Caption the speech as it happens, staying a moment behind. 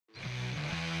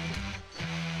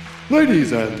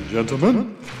Ladies and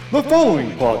gentlemen, the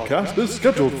following podcast is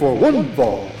scheduled for one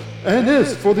fall and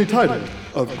is for the title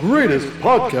of Greatest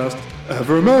Podcast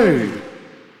Ever Made.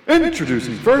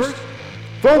 Introducing first,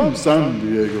 from San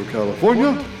Diego,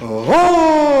 California,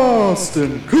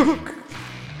 Austin Cook.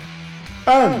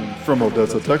 And from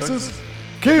Odessa, Texas,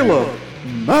 Caleb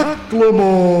McLemore.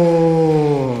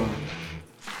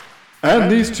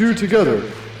 And these two together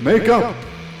make up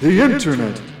the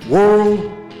Internet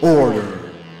World Order.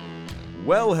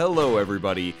 Well, hello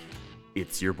everybody.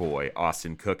 It's your boy,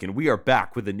 Austin Cook, and we are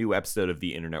back with a new episode of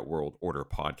the Internet World Order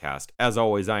podcast. As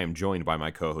always, I am joined by my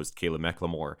co-host, Caleb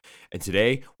McLemore, and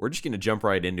today we're just going to jump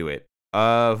right into it.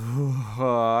 Henry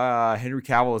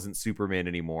Cavill isn't Superman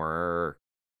anymore.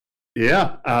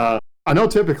 Yeah, I know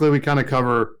typically we kind of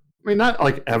cover, not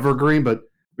like evergreen, but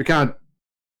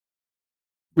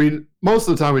most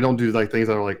of the time we don't do like things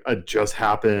that are like, just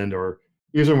happened, or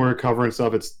usually when we're covering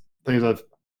stuff, it's things that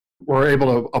we're able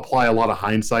to apply a lot of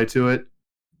hindsight to it.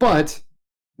 But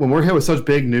when we're hit with such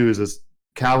big news as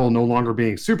Cavill no longer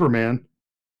being Superman,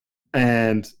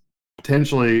 and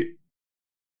potentially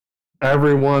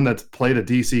everyone that's played a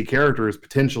DC character is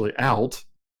potentially out,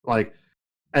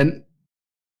 and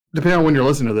depending on when you're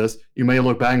listening to this, you may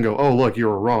look back and go, oh, look, you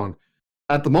were wrong.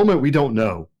 At the moment, we don't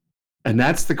know. And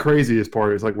that's the craziest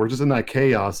part. It's like we're just in that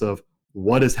chaos of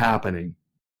what is happening.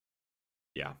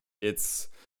 Yeah, it's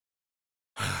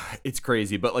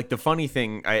crazy. But like the funny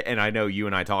thing, I know you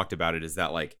and I talked about it, is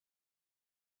that like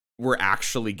we're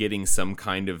actually getting some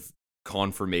kind of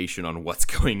confirmation on what's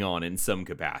going on in some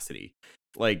capacity.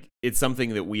 Like it's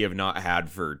something that we have not had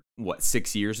for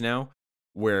 6 years now,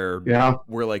 where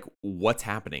we're like, what's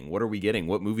happening? What are we getting?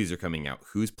 What movies are coming out?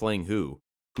 Who's playing who?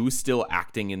 Who's still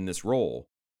acting in this role?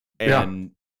 And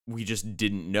we just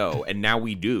didn't know, and now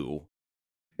we do.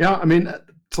 Yeah,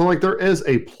 so like there is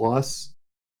a plus,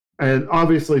 and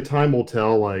obviously time will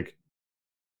tell, like,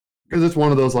 because it's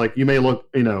one of those, like, you may look,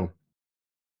 if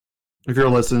you're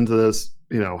listening to this,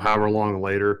 however long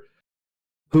later,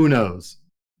 who knows?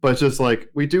 But it's just like,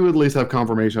 we do at least have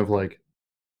confirmation of, like,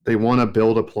 they want to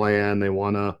build a plan, they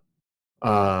want to,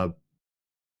 I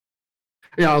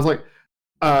was like,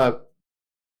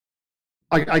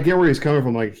 I get where he's coming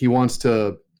from. Like he wants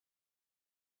DC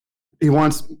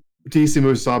movies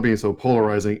to stop being so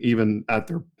polarizing, even at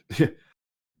their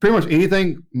pretty much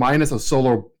anything minus a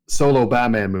solo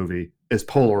Batman movie is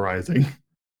polarizing.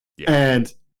 Yeah.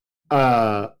 And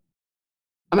I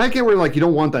get where like you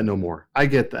don't want that no more. I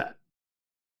get that,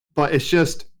 but it's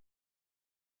just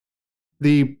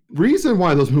the reason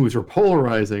why those movies were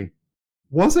polarizing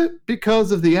wasn't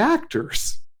because of the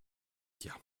actors.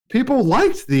 People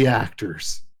liked the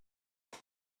actors.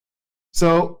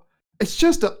 So it's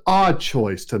just an odd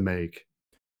choice to make.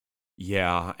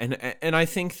 Yeah, and I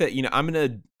think that, I'm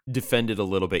going to defend it a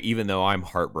little bit, even though I'm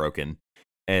heartbroken.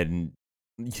 And,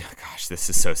 gosh, this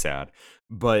is so sad.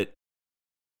 But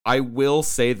I will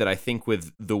say that I think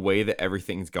with the way that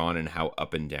everything's gone and how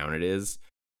up and down it is,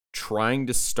 trying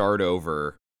to start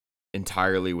over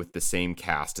entirely with the same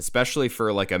cast, especially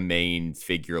for like a main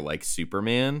figure like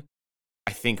Superman,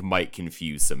 I think might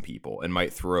confuse some people and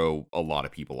might throw a lot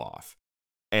of people off.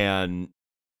 And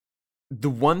the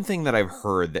one thing that I've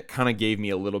heard that kind of gave me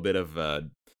a little bit of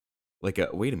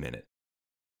wait a minute.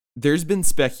 There's been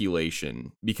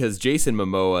speculation because Jason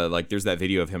Momoa, like there's that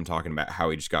video of him talking about how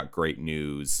he just got great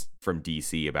news from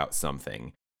DC about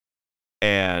something.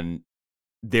 And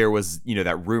there was,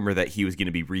 that rumor that he was going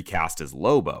to be recast as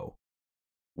Lobo,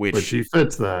 which he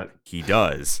fits that. He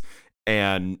does.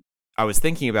 And I was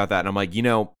thinking about that, and I'm like,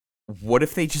 what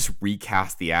if they just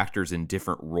recast the actors in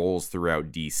different roles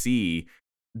throughout DC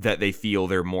that they feel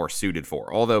they're more suited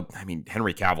for? Although,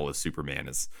 Henry Cavill as Superman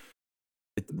is...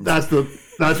 That's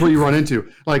what you run into.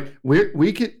 Like,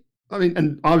 we could...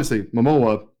 and obviously,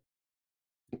 Momoa,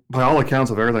 by all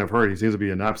accounts of everything I've heard, he seems to be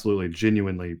an absolutely,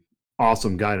 genuinely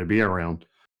awesome guy to be around.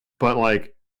 But,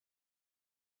 like,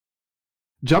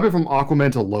 jumping from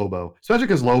Aquaman to Lobo, especially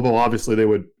because Lobo, obviously, they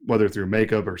would, whether through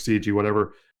makeup or CG,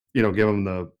 whatever, give him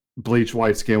the bleach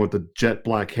white skin with the jet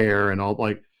black hair and all.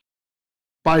 Like,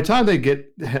 by the time they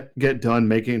get done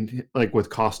making, like, with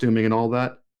costuming and all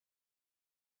that,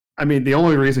 the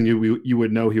only reason you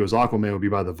would know he was Aquaman would be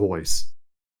by the voice.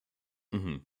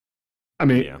 Mm-hmm.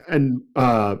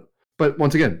 But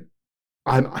once again,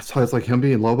 I saw it's like him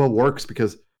being Lobo works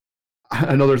because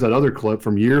I know there's that other clip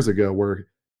from years ago where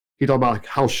he talked about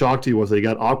how shocked he was that he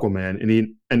got Aquaman,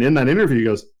 and in that interview he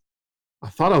goes, "I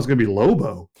thought I was going to be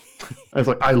Lobo." I was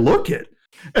like, "I look it,"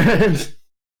 and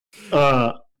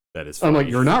that is funny. I'm like,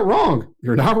 "You're not wrong.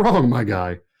 You're not wrong, my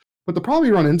guy." But the problem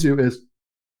you run into is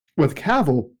with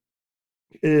Cavill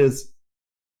is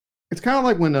it's kind of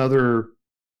like when other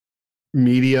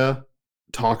media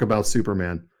talk about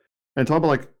Superman and talk about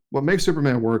like what makes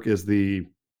Superman work is the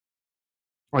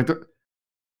like the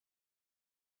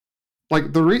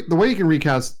the way you can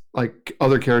recast like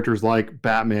other characters like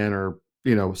Batman or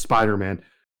Spider Man.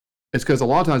 It's because a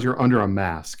lot of times you're under a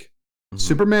mask. Mhm.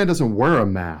 Superman doesn't wear a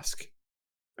mask,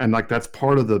 and like that's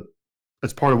part of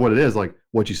what it is. Like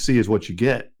what you see is what you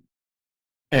get,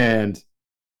 and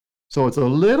so it's a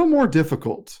little more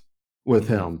difficult with Mhm.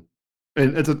 him.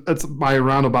 And it's my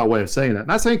roundabout way of saying it.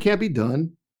 Not saying it can't be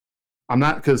done. I'm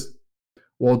not, because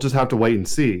we'll just have to wait and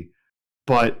see.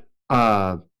 But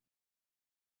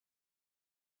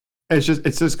it's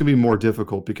just gonna be more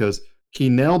difficult because he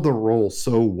nailed the role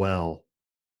so well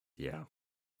Yeah.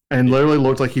 and It, literally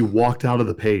looked like he walked out of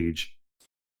the page.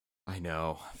 I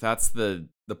know. That's the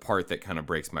part that kind of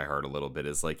breaks my heart a little bit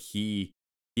is like he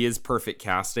is perfect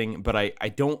casting, but I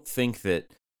don't think that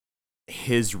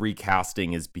his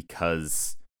recasting is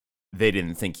because they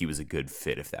didn't think he was a good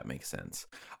fit, if that makes sense.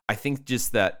 I think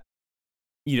just that,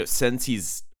 since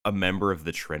he's a member of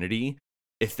the Trinity,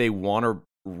 if they want to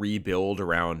rebuild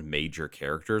around major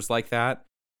characters like that,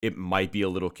 it might be a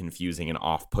little confusing and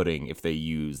off-putting if they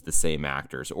use the same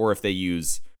actors, or if they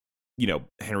use,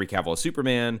 Henry Cavill as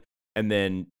Superman and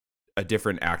then a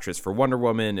different actress for Wonder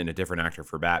Woman and a different actor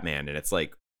for Batman, and it's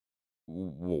like,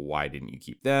 well, why didn't you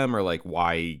keep them, or like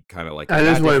why kind of like they're And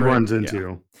that's that what it different? runs Yeah,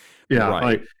 into. Yeah, right.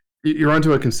 like you're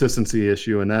onto a consistency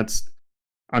issue, and that's.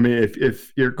 I mean,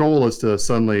 if your goal is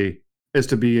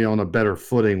to be on a better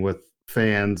footing with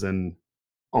fans and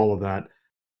all of that,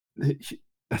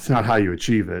 that's not how you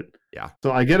achieve it. Yeah.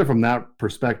 So I get it from that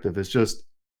perspective. It's just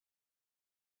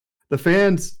the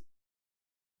fans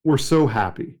were so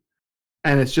happy,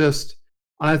 and it's just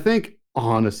I think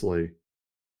honestly,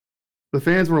 the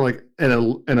fans were like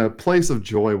in a place of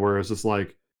joy where it's just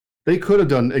like they could have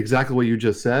done exactly what you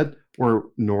just said, where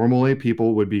normally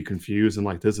people would be confused and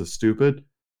like this is stupid,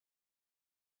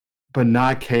 but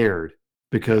not cared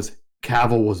because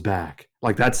Cavill was back.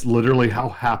 Like that's literally how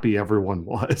happy everyone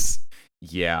was.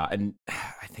 Yeah, and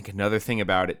I think another thing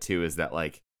about it too is that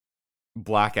like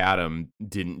Black Adam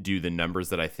didn't do the numbers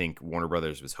that I think Warner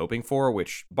Brothers was hoping for,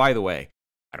 which by the way,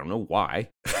 I don't know why.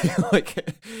 Like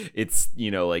it's,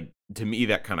 like to me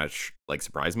that kind of like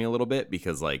surprised me a little bit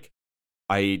because like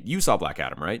you saw Black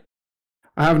Adam, right?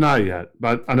 I have not yet,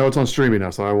 but I know it's on streaming now,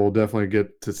 so I will definitely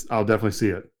I'll definitely see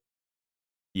it.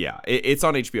 Yeah, it's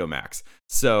on HBO Max.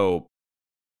 So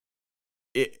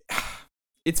it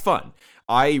it's fun.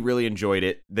 I really enjoyed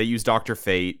it. They used Dr.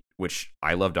 Fate, which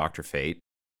I love Dr. Fate.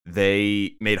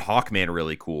 They made Hawkman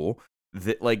really cool.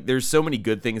 Like there's so many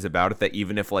good things about it that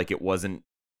even if like it wasn't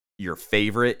your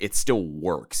favorite, it still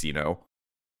works,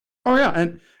 Oh yeah,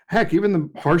 and heck, even the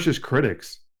harshest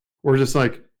critics were just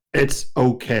like, "It's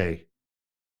okay."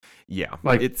 Yeah.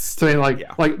 Like It's saying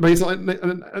yeah. like basically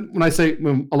when I say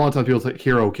when a lot of times people say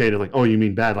hear okay, they're like, "Oh, you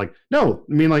mean bad?" Like, no,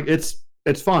 I mean like it's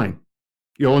fine.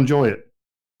 You'll enjoy it.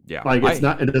 Yeah. Like it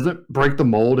doesn't break the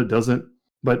mold. It doesn't,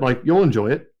 but like you'll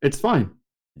enjoy it. It's fine.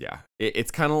 Yeah.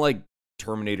 It's kind of like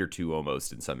Terminator 2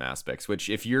 almost in some aspects, which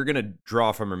if you're going to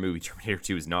draw from a movie, Terminator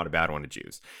 2 is not a bad one to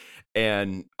choose.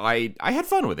 And I had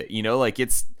fun with it, like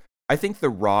I think The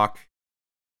Rock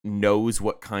knows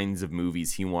what kinds of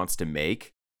movies he wants to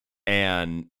make,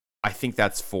 and I think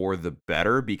that's for the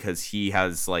better because he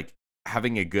has like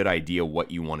having a good idea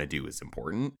what you want to do is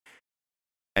important,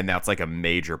 and that's like a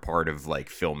major part of like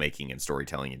filmmaking and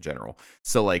storytelling in general.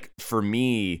 So like for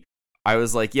me, I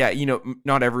was like, yeah,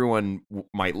 not everyone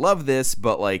might love this,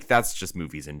 but like that's just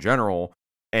movies in general.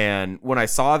 And when I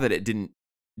saw that it didn't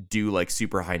do like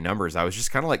super high numbers, I was just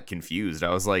kind of like confused.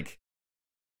 I was like,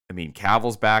 I mean,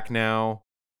 Cavill's back now.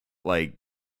 Like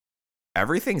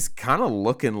everything's kind of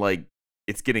looking like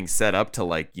it's getting set up to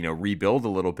like, rebuild a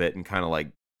little bit and kind of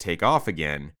like take off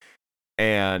again.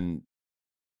 And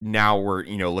now we're,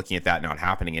 looking at that not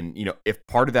happening. And, if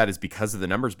part of that is because of the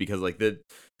numbers, because like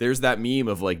there's that meme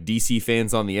of like DC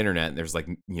fans on the internet and there's like,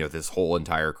 this whole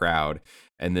entire crowd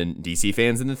and then DC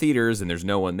fans in the theaters and there's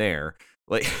no one there.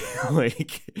 Like,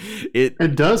 like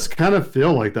It does kind of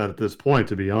feel like that at this point,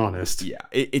 to be honest. yeah,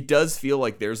 it does feel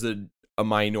like there's a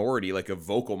minority, like a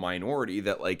vocal minority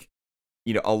that like,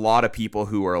 a lot of people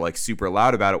who are like super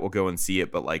loud about it will go and see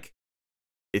it, but like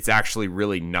it's actually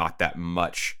really not that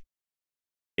much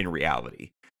in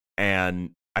reality.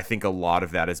 And I think a lot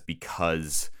of that is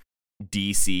because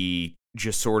DC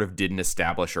just sort of didn't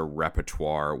establish a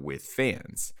repertoire with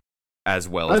fans as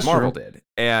well as That's Marvel true. did.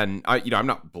 And I'm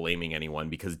not blaming anyone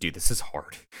because dude, this is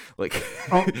hard. Like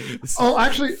Oh, oh,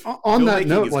 actually, on that filmmaking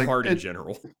note, is like hard in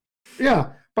general.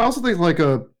 yeah, but I also think like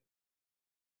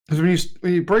because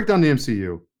when you break down the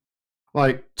MCU,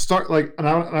 like start like, and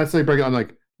I say break it down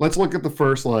like, let's look at the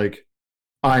first like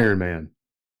Iron Man.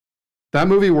 That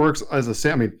movie works as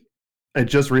a, I mean, it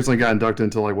just recently got inducted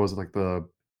into like, was it like the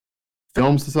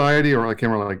Film Society, or I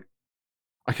can't remember, like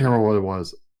I can't remember what it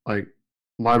was, like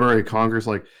Library of Congress.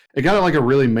 Like it got like a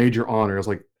really major honor. It was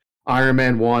like Iron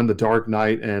Man 1, The Dark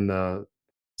Knight, and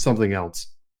something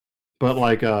else. But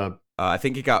like I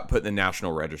think it got put in the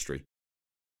National Registry.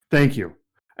 thank you.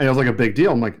 And it was like a big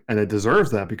deal. I'm like, and it deserves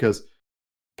that, because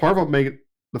part of what made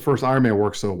the first Iron Man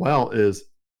work so well is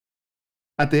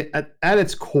at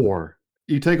its core,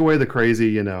 you take away the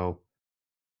crazy,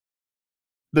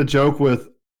 the joke with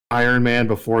Iron Man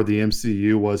before the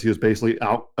MCU was he was basically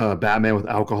Batman with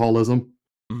alcoholism.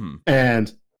 Mm-hmm.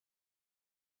 And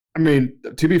I mean,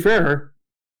 to be fair,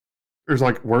 there's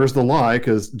like, where's the lie?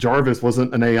 Because Jarvis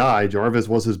wasn't an AI. Jarvis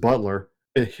was his butler.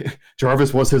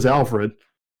 Jarvis was his Alfred.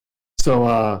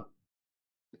 So,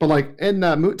 but like in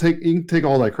that you can take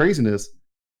all that craziness,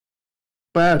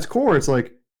 but at its core, it's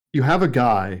like you have a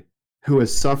guy who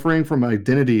is suffering from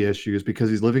identity issues because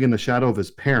he's living in the shadow of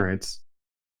his parents,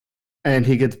 and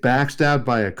he gets backstabbed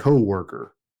by a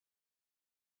coworker.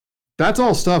 That's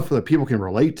all stuff that people can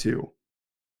relate to.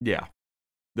 Yeah.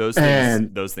 Those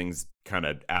things kind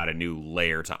of add a new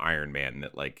layer to Iron Man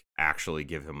that like actually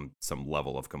give him some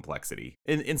level of complexity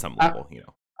in some level,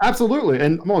 Absolutely.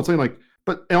 And I'm not saying like,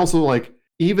 but also like,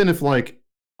 even if like,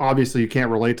 obviously you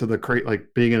can't relate to the like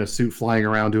being in a suit, flying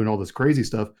around, doing all this crazy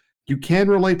stuff, you can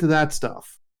relate to that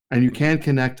stuff, and you can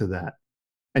connect to that.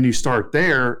 And you start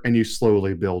there and you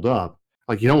slowly build up.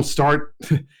 Like you don't start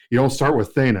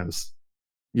with Thanos.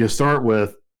 You start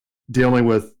with dealing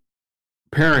with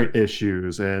parent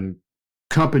issues and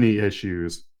company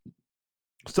issues.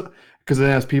 So, because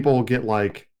then as people get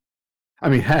like, I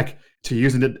mean, heck, to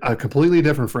using a completely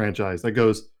different franchise that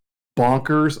goes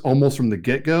bonkers almost from the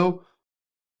get-go,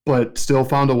 but still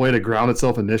found a way to ground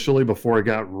itself initially before it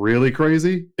got really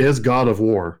crazy, is God of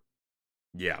War.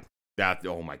 Yeah.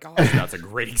 Oh my gosh, that's a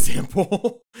great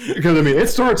example. Because I mean, it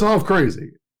starts off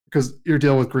crazy because you're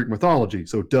dealing with Greek mythology,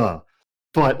 so duh.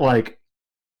 But like,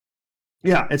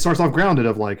 yeah, it starts off grounded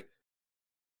of like,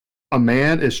 a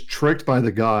man is tricked by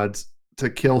the gods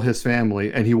to kill his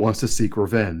family, and he wants to seek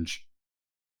revenge.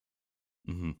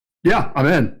 Mm-hmm. Yeah, I'm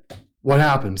in. What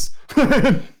happens?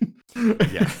 Yeah,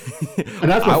 and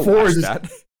that's before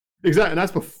exactly, and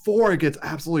that's before it gets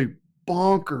absolutely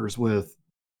bonkers with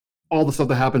all the stuff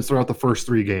that happens throughout the first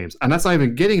 3 games, and that's not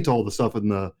even getting to all the stuff in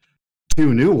the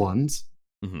 2 new ones.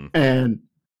 Mm-hmm. And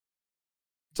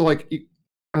so, like,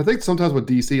 I think sometimes with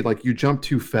DC, like, you jump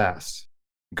too fast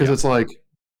because it's like,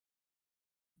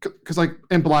 because like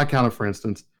in Black Counter, for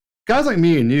instance, guys like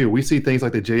me and you, we see things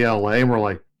like the JLA, and we're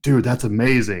like, dude, that's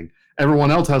amazing.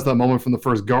 Everyone else has that moment from the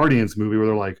first Guardians movie where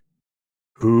they're like,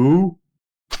 who?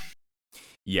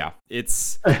 Yeah,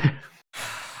 it's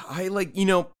I like,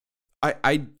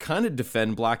 I kind of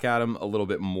defend Black Adam a little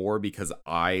bit more because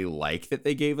I like that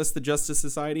they gave us the Justice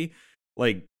Society.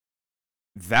 Like,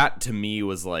 that to me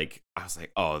was like, I was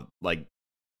like, oh, like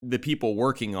the people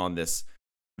working on this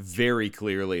very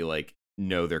clearly like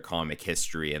know their comic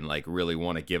history and like really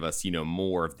want to give us,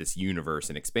 more of this universe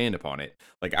and expand upon it.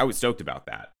 Like, I was stoked about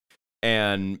that.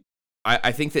 And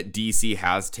I think that DC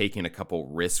has taken a couple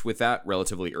risks with that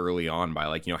relatively early on by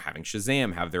like, having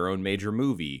Shazam have their own major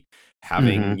movie,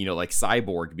 having, like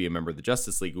Cyborg be a member of the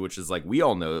Justice League, which is like, we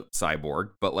all know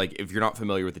Cyborg, but like, if you're not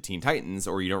familiar with the Teen Titans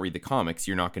or you don't read the comics,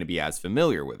 you're not going to be as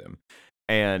familiar with him.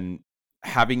 And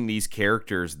having these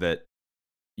characters that,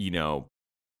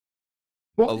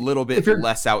 a little bit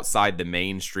less outside the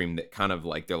mainstream, that kind of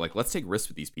like, they're like, let's take risks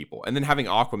with these people. And then having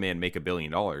Aquaman make $1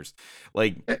 billion,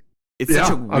 like, it's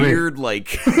such a weird,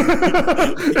 like...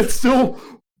 It still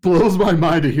blows my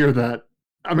mind to hear that.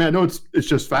 I mean, I know it's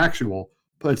just factual,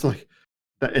 but it's like,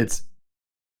 it's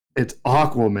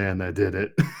Aquaman that did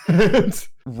it.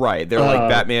 Right. They're like,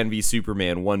 Batman v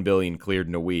Superman, 1 billion cleared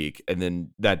in a week, and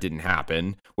then that didn't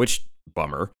happen, which,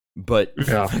 bummer. But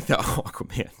yeah. Like that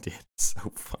Aquaman did.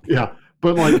 So funny. Yeah.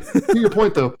 But like, to your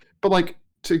point though, but like,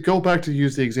 to go back to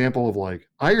use the example of like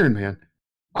Iron Man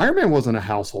wasn't a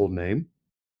household name.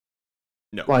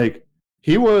 No. Like,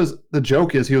 the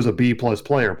joke is he was a B+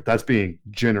 player, but that's being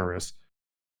generous.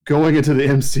 Going into the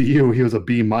MCU, he was a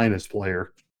B-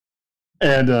 player.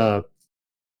 And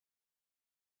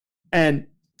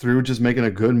through just making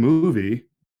a good movie,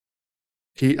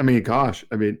 he's now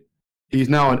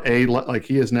an A, like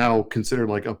he is now considered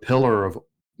like a pillar of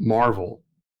Marvel,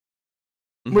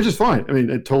 which is fine. I mean,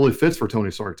 it totally fits for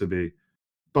Tony Stark to be.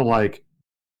 But like,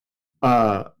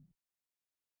 or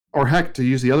heck, to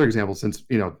use the other example, since,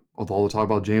 with all the talk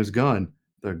about James Gunn,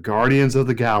 the Guardians of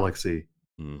the Galaxy.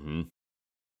 Mm-hmm.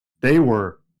 They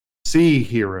were C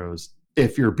heroes,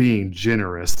 if you're being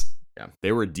generous. Yeah,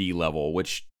 they were D level,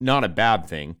 which not a bad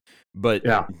thing, but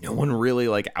Yeah. no one really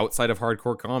like outside of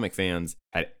hardcore comic fans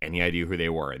had any idea who they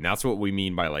were, and that's what we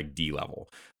mean by like D level.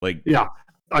 Like, Yeah.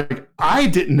 Like, I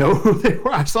didn't know who they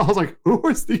were. I was like, who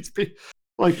was these people?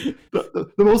 Like,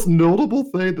 the most notable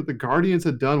thing that the Guardians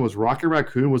had done was Rocket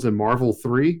Raccoon was in Marvel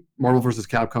 3, Marvel vs.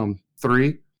 Capcom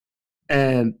 3,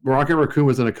 and Rocket Raccoon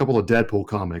was in a couple of Deadpool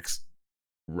comics.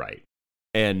 right.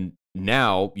 And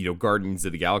now, Guardians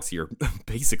of the Galaxy are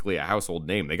basically a household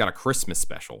name. They got a Christmas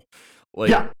special. Like,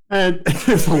 yeah, and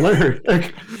it's hilarious.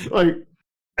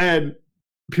 And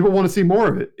people want to see more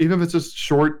of it, even if it's just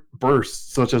short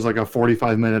bursts, such as like a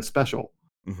 45-minute special.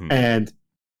 mm-hmm. And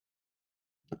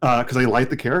because they like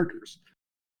the characters.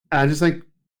 And I just think,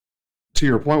 to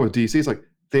your point with DC, it's like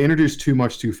they introduced too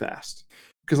much too fast.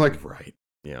 Because right,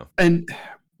 yeah, and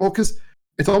because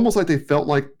it's almost like they felt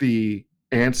like the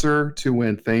answer to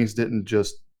when things didn't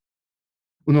just,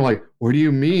 when they're like, what do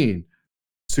you mean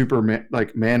Superman,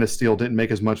 like Man of Steel didn't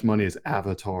make as much money as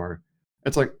Avatar?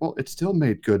 It's like, well, it still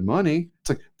made good money.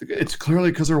 It's like, it's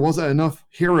clearly because there wasn't enough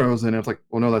heroes in it. It's like,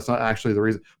 well, no, that's not actually the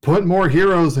reason. Put more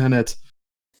heroes in it.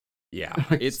 Yeah,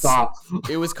 like, stop.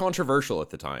 It was controversial at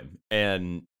the time,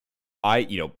 and I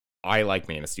like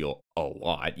Man of Steel a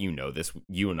lot. You know this.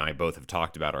 You and I both have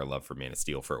talked about our love for Man of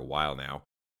Steel for a while now.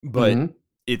 But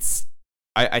it's,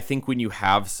 I think when you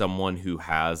have someone who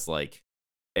has like,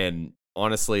 and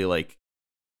honestly, like,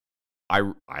 I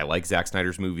like Zack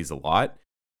Snyder's movies a lot,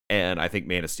 and I think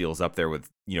Man of Steel is up there with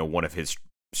one of his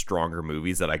stronger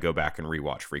movies that I go back and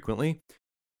rewatch frequently.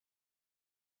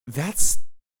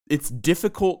 It's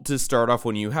difficult to start off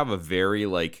when you have a very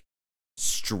like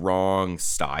strong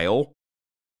style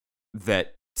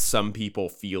that some people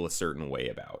feel a certain way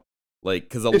about. Like,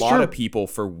 because a lot of people,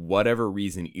 for whatever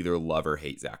reason, either love or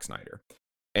hate Zack Snyder.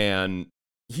 And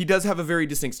he does have a very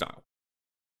distinct style.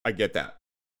 I get that.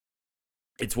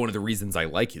 It's one of the reasons I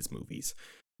like his movies.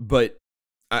 But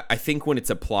I think when it's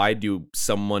applied to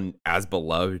someone as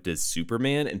beloved as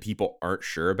Superman and people aren't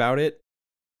sure about it,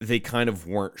 they kind of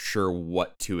weren't sure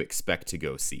what to expect to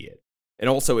go see it. And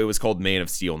also, it was called Man of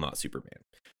Steel, not Superman.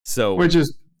 So, which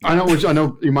I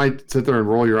know you might sit there and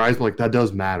roll your eyes, but like that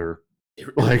does matter.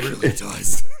 It really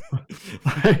does.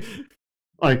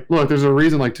 like, look, there's a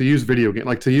reason, like, to use video game,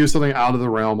 like to use something out of the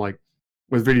realm, like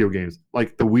with video games,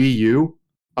 like the Wii U.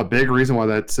 A big reason why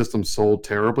that system sold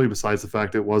terribly, besides the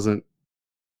fact it wasn't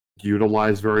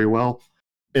utilized very well,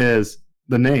 is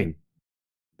the name.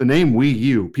 The name Wii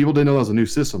U, people didn't know that was a new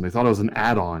system. They thought it was an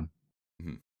add-on.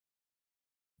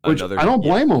 Mm-hmm. Which I don't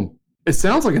blame them. It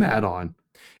sounds like an add-on.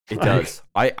 It does.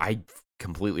 I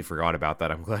completely forgot about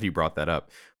that. I'm glad you brought that up.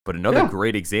 But another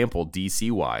great example,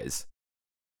 DC-wise,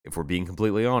 if we're being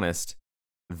completely honest,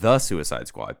 The Suicide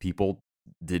Squad, people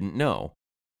didn't know.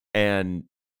 And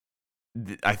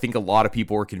I think a lot of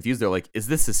people were confused. They're like, is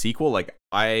this a sequel? Like,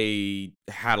 I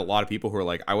had a lot of people who were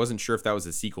like, I wasn't sure if that was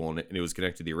a sequel and it was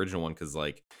connected to the original one because,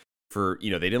 like, they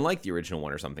didn't like the original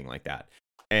one or something like that.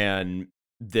 And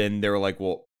then they were like,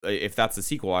 well, if that's a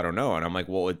sequel, I don't know. And I'm like,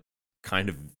 well, it kind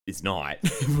of is not.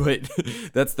 But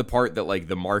that's the part that, like,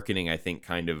 the marketing, I think,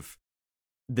 kind of,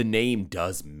 the name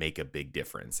does make a big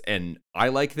difference. And I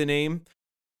like the name,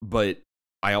 but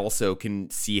I also can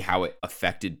see how it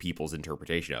affected people's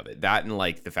interpretation of it. That and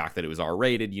like the fact that it was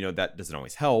R-rated, that doesn't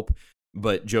always help.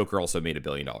 But Joker also made $1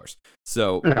 billion.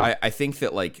 So I think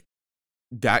that like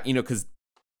that, because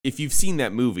if you've seen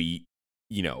that movie,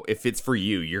 if it's for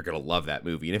you, you're going to love that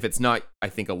movie. And if it's not, I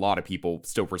think a lot of people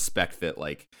still respect that,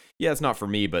 like, yeah, it's not for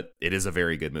me, but it is a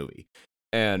very good movie.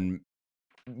 And,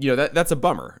 that's a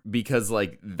bummer because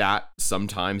like that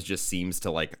sometimes just seems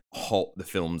to like halt the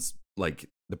film's like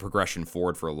the progression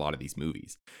forward for a lot of these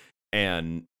movies.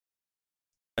 And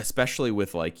especially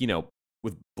with like,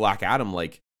 with Black Adam,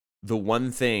 like the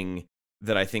one thing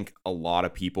that I think a lot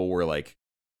of people were like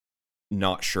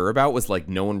not sure about was like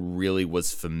no one really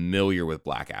was familiar with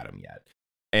Black Adam yet.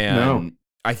 And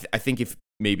I think if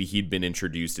maybe he'd been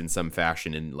introduced in some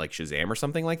fashion in like Shazam or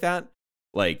something like that,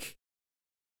 like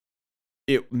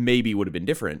it maybe would have been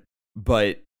different,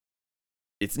 but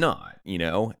it's not,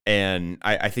 and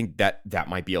I think that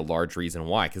might be a large reason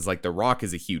why, because like The Rock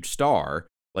is a huge star,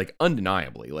 like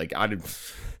undeniably, like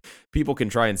people can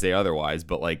try and say otherwise,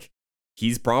 but like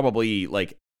he's probably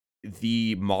like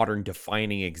the modern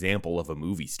defining example of a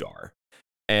movie star.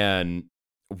 And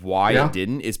why it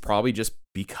didn't is probably just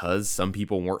because some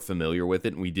people weren't familiar with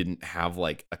it and we didn't have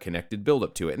like a connected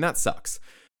buildup to it. And that sucks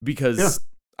because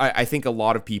I think a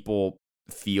lot of people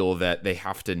feel that they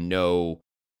have to know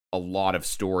a lot of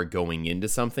story going into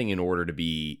something in order to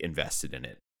be invested in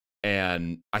it.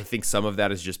 And I think some of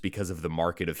that is just because of the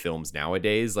market of films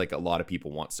nowadays. Like, a lot of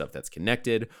people want stuff that's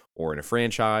connected or in a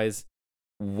franchise,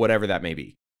 whatever that may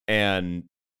be. And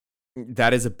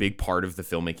that is a big part of the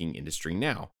filmmaking industry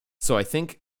now. So I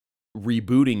think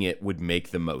rebooting it would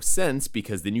make the most sense,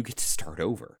 because then you get to start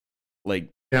over. Like,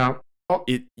 Yeah.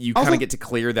 you Also- kind of get to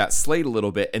clear that slate a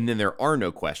little bit, and then there are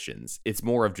no questions. It's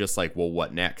more of just like, well,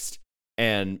 what next?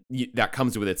 And that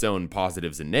comes with its own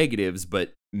positives and negatives,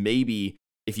 but maybe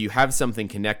if you have something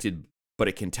connected, but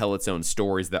it can tell its own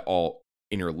stories that all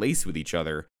interlace with each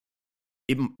other,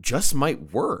 it just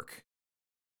might work.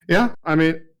 Yeah, I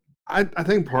mean, I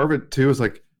think part of it too is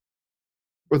like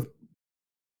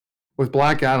with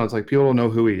Black Adam, it's like people don't know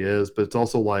who he is, but it's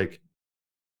also like,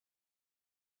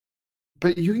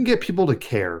 but you can get people to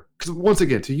care, because once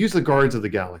again, to use the Guardians of the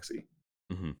Galaxy,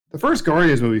 Mm-hmm. the first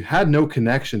Guardians movie had no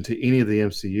connection to any of the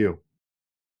MCU.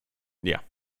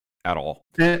 At all.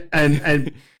 And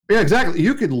yeah, exactly.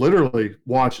 You could literally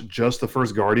watch just the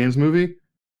first Guardians movie,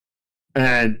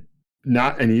 and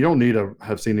you don't need to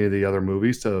have seen any of the other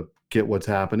movies to get what's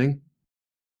happening.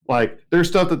 Like, there's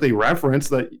stuff that they reference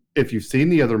that if you've seen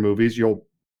the other movies, you'll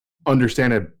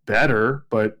understand it better,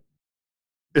 but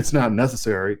it's not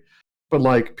necessary. But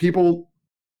like, people,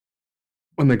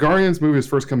 when the Guardians movie was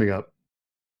first coming up,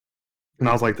 and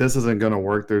I was like, this isn't going to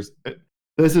work. This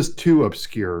is too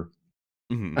obscure.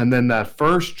 Mm-hmm. And then that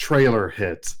first trailer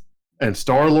hits, and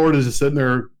Star-Lord is just sitting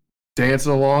there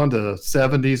dancing along to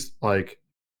 70s like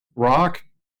rock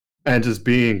and just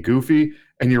being goofy,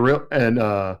 and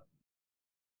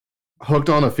Hooked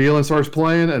on a Feeling starts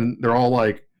playing, and they're all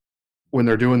like, when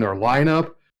they're doing their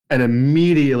lineup, and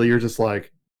immediately you're just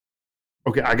like,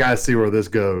 okay, I gotta see where this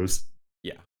goes.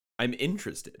 Yeah, I'm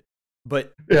interested.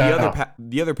 But Yeah.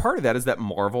 the other part of that is that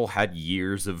Marvel had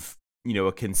years of,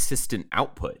 a consistent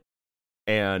output.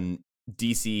 And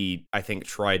DC, I think,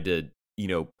 tried to,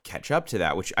 catch up to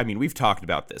that, which, I mean, we've talked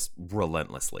about this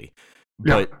relentlessly.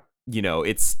 But,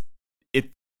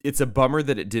 it's a bummer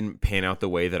that it didn't pan out the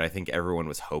way that I think everyone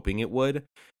was hoping it would,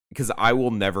 because I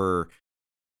will never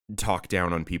talk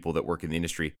down on people that work in the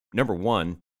industry. Number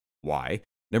one, why?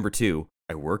 Number two,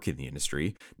 I work in the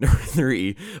industry. Number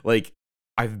three, like,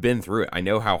 I've been through it. I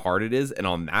know how hard it is. And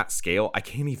on that scale, I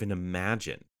can't even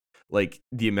imagine like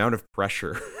the amount of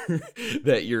pressure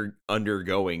that you're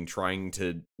undergoing trying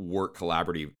to work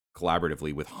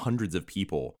collaboratively with hundreds of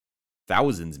people,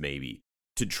 thousands maybe,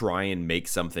 to try and make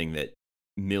something that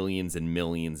millions and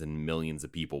millions and millions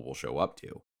of people will show up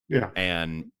to. Yeah.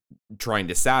 And trying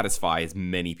to satisfy as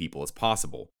many people as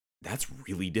possible. That's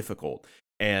really difficult.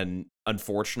 And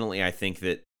unfortunately, I think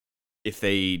that if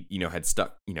they,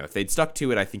 if they'd stuck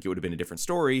to it, I think it would have been a different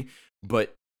story.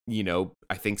 But,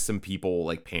 I think some people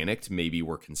like panicked, maybe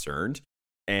were concerned.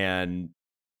 And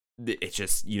it's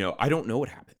just, I don't know what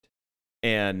happened.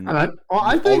 And I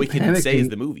think all we can say is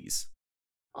the movies.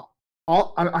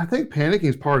 I think panicking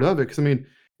is part of it, because I mean,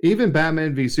 even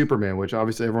Batman v Superman, which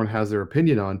obviously everyone has their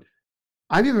opinion on,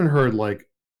 I've even heard like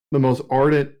the most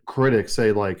ardent critics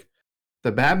say like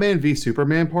the Batman v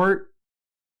Superman part,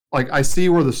 like, I see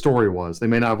where the story was. They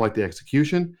may not have liked the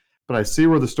execution, but I see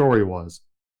where the story was.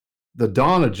 The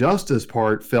Dawn of Justice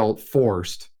part felt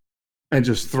forced and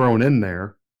just thrown in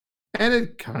there, and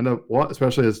it kind of was,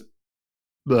 especially as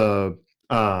the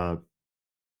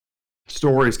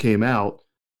stories came out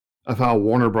of how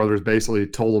Warner Brothers basically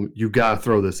told them, you got to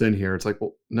throw this in here. It's like,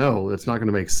 well, no, it's not going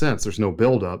to make sense. There's no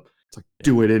buildup. It's like,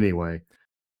 do it anyway.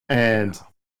 And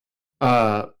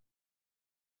because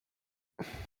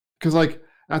like,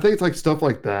 I think it's like stuff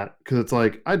like that, because it's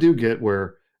like, I do get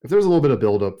where if there's a little bit of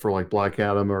buildup for like Black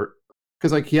Adam, or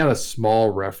because like he had a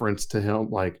small reference to him,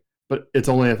 like, but it's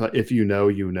only if you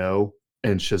know,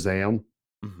 and Shazam.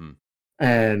 Mm-hmm.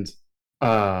 And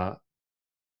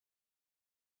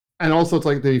also, it's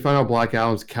like that you find out Black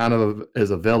Adam's kind of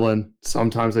is a villain,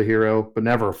 sometimes a hero, but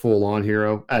never a full-on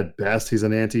hero. At best, he's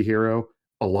an anti-hero.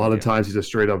 A lot of times, he's a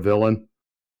straight-up villain.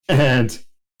 And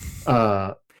it's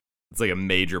like a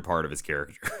major part of his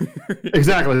character.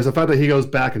 Exactly. There's the fact that he goes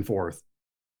back and forth.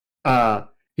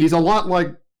 He's a lot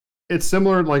like, it's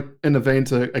similar, like in the vein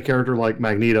to a character like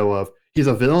Magneto, of he's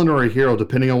a villain or a hero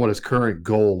depending on what his current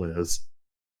goal is.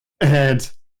 And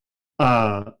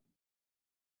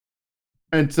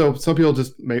so some people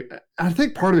just I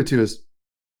think part of it too is,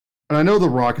 and I know The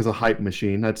Rock is a hype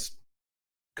machine. That's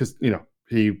because,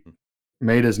 he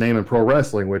made his name in pro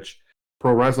wrestling, which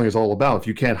pro wrestling is all about. If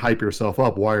you can't hype yourself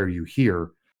up, why are you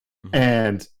here? Mm-hmm.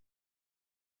 And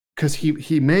because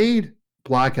he made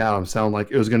Black Adam sound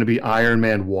like it was going to be Iron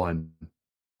Man 1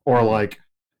 or like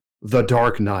The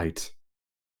Dark Knight.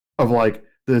 of like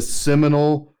this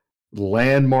seminal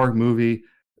landmark movie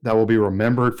that will be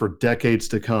remembered for decades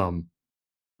to come.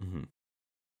 Mm-hmm.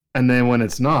 And then when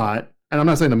it's not, and I'm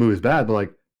not saying the movie's bad, but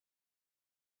like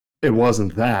it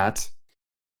wasn't that.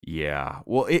 Yeah.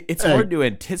 Well, it's Hey, hard to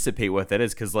anticipate what that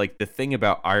is because, like, the thing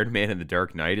about Iron Man and the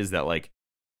Dark Knight is that, like,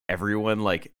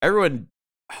 everyone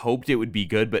hoped it would be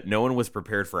good, but no one was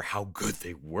prepared for how good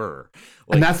they were.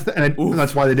 Like, and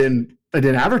that's why they didn't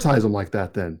advertise them like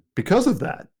that then, because of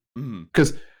that. mm,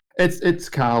 Because it's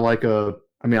kind of like a,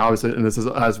 I mean, obviously, and this is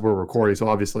as we're recording, so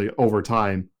obviously over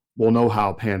time we'll know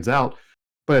how it pans out.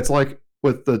 But it's like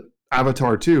with the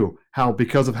Avatar 2, how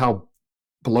because of how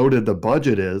bloated the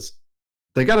budget is,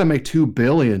 they got to make $2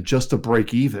 billion just to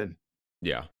break even.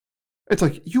 yeah. It's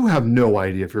like you have no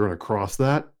idea if you're going to cross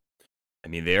that. I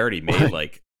mean, they already made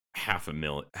like half a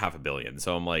billion.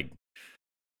 So I'm like,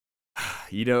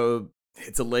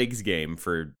 it's a legs game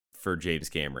for James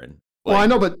Cameron. Like, Well, I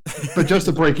know, but just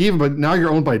to break even. But now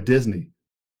you're owned by Disney.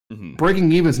 mm-hmm.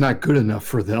 Breaking even is not good enough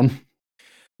for them.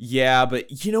 Yeah,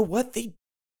 but you know what?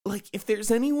 If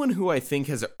there's anyone who I think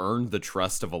has earned the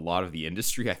trust of a lot of the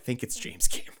industry, I think it's James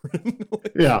Cameron.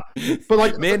 Yeah, but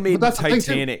like, man made that's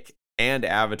Titanic and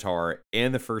Avatar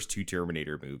and the first 2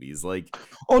 Terminator movies. Like,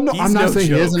 oh no, I'm not saying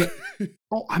joke. he isn't.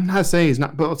 Oh, I'm not saying he's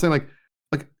not. But I'm saying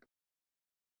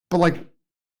but like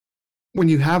when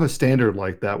you have a standard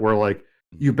like that, where like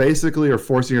you basically are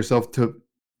forcing yourself to,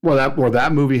 where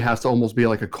that movie has to almost be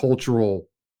like a cultural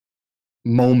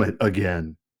moment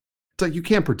again. It's like you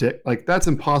can't predict. Like that's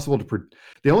impossible to predict.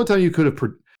 The only time you could have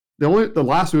the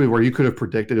last movie where you could have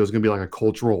predicted it was going to be like a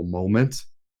cultural moment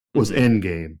was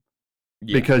Endgame,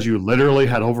 because you literally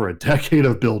had over a decade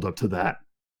of build up to that.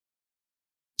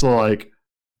 So like,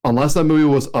 unless that movie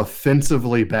was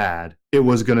offensively bad, it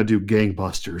was going to do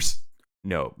gangbusters.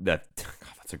 No, that's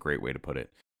a great way to put it.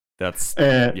 That's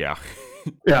yeah.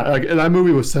 Like, and that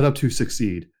movie was set up to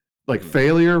succeed. Like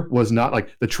failure was not,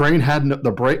 like the train had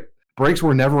the brakes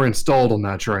were never installed on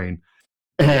that train,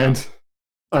 and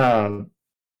so,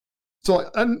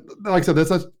 and like I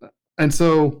said, and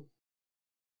so.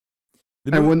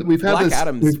 And when we've had Black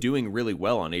Adam's doing really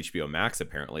well on HBO Max,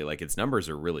 apparently, like its numbers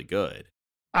are really good.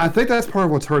 I think that's part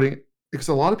of what's hurting, because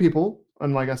a lot of people,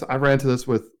 and like I said, I ran into this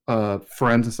with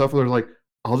friends and stuff, where they're like,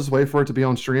 "I'll just wait for it to be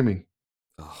on streaming."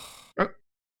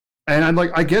 And I'm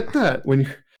like, I get that when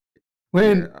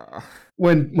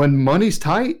money's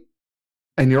tight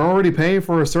and you're already paying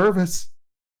for a service.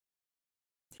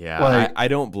 Yeah, like, I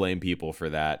don't blame people for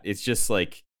that. It's just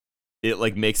like, it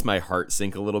like makes my heart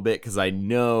sink a little bit, because I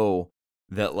know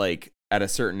that like at a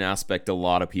certain aspect, a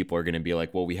lot of people are going to be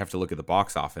like, well, we have to look at the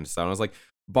box office. And I was like,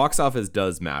 box office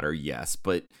does matter, yes,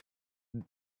 but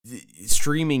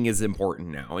streaming is important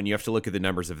now, and you have to look at the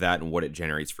numbers of that and what it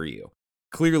generates for you.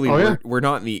 Clearly, we're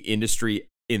not in the industry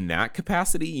in that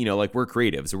capacity, you know, like we're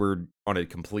creatives, we're on a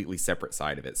completely separate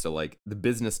side of it. So like the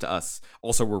business to us,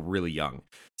 also we're really young,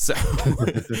 so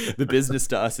the business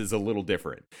to us is a little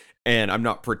different. And I'm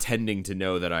not pretending to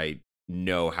know that I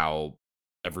know how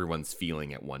everyone's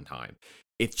feeling at one time.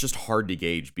 It's just hard to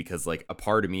gauge, because like a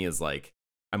part of me is like,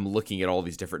 I'm looking at all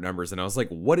these different numbers and I was like,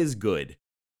 what is good?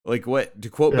 Like, what, to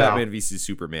quote Batman v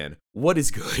Superman, what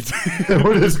is good?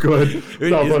 What is good?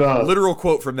 No, but, literal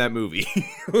quote from that movie.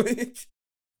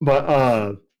 But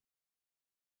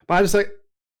I just like,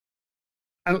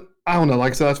 I don't know.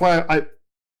 Like I said, that's why I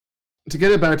to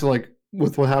get it back to like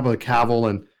with what happened with Cavill,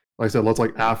 and like I said, let's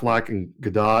like Affleck and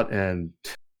Godot and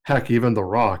heck, even The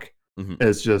Rock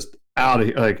is just out of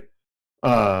here. Like,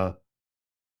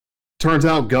 turns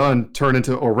out Gunn turned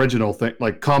into original thing,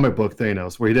 like comic book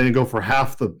Thanos, where he didn't go for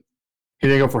half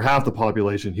the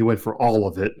population. He went for all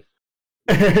of it.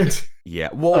 And yeah,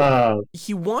 well,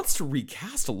 he wants to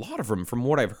recast a lot of them, from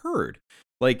what I've heard.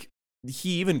 Like,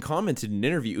 he even commented in an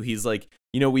interview, he's like,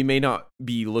 you know, we may not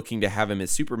be looking to have him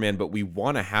as Superman, but we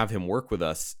want to have him work with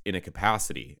us in a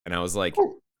capacity. And I was like,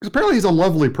 apparently he's a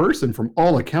lovely person from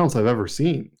all accounts I've ever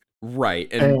seen.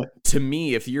 Right. And to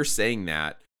me, if you're saying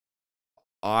that,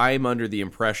 I'm under the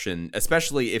impression,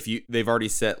 especially if they've already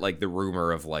set like the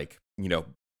rumor of like, you know,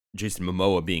 Jason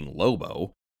Momoa being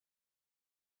Lobo.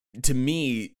 To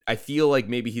me, I feel like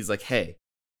maybe he's like, hey,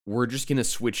 we're just going to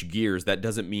switch gears. That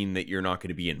doesn't mean that you're not going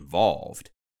to be involved.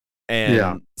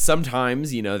 And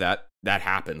sometimes, you know, that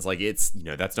happens. Like, it's, you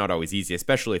know, that's not always easy,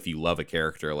 especially if you love a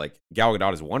character. Like Gal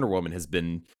Gadot as Wonder Woman has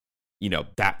been, you know,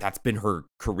 that's been her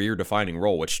career defining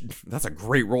role, which that's a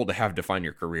great role to have define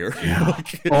your career. Yeah.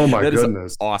 Like, oh my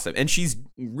goodness. Awesome. And she's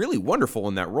really wonderful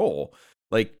in that role.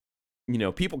 Like, you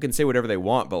know, people can say whatever they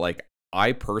want, but like,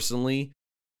 I personally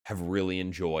have really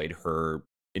enjoyed her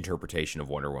interpretation of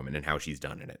Wonder Woman and how she's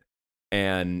done in it.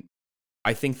 And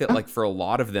I think that like for a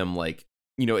lot of them, like,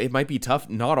 it might be tough.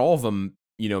 Not all of them,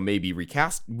 maybe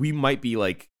recast. We might be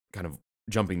like kind of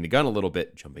jumping the gun a little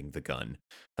bit, jumping the gun.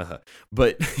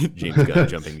 But James Gunn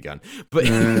jumping the gun. But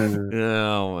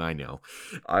no, I know.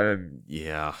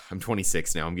 I'm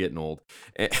 26 now. I'm getting old.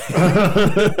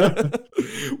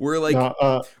 We're like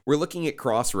we're looking at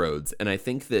crossroads, and I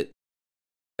think that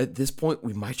at this point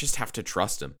we might just have to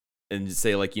trust him and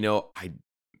say like, I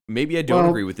don't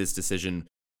agree with this decision,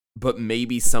 but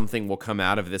maybe something will come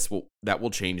out of this that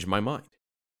will change my mind.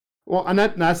 Well, and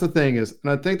that's the thing is,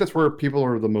 and I think that's where people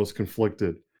are the most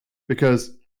conflicted,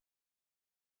 because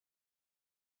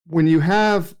when you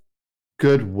have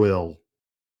goodwill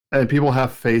and people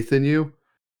have faith in you,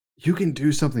 you can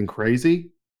do something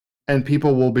crazy and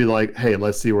people will be like, hey,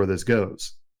 let's see where this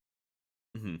goes.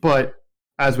 Mm-hmm. But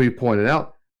as we pointed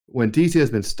out, when DC has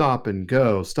been stop and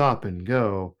go,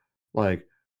 like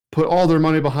put all their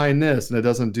money behind this and it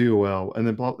doesn't do well, and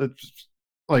then it's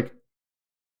like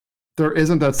there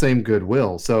isn't that same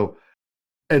goodwill. So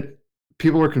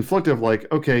people are conflicted,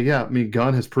 like, okay, yeah, I mean,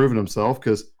 Gunn has proven himself,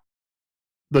 because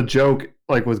the joke,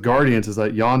 like with Guardians, is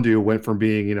that Yondu went from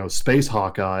being, Space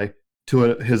Hawkeye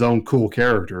to his own cool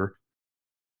character.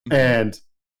 Mm-hmm.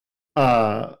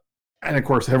 And of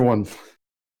course, everyone,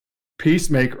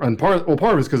 Peacemaker, and part of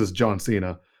it is because it's John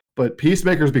Cena, but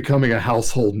Peacemaker's becoming a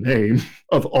household name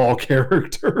of all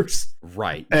characters.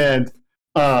 Right. And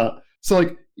so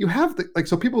like you have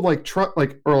so people like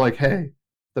are like, hey,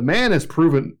 the man has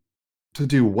proven to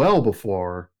do well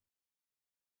before,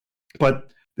 but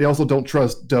they also don't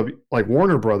trust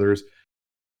Warner Brothers.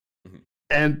 Mm-hmm.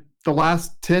 And the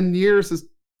last 10 years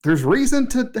there's reason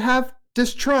to have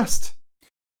distrust.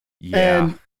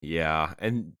 Yeah.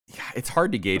 And it's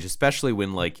hard to gauge, especially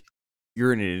when like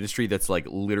you're in an industry that's like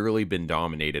literally been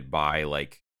dominated by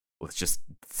like, let's just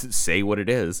say what it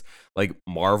is. Like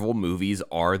Marvel movies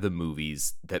are the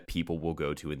movies that people will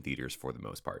go to in theaters for the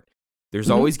most part. There's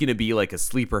mm-hmm. always going to be like a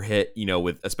sleeper hit,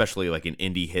 with especially like an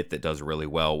indie hit that does really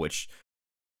well, which,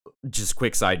 just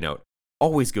quick side note,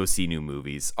 always go see new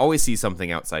movies. Always see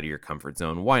something outside of your comfort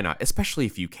zone. Why not? Especially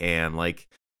if you can, like,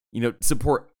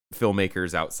 support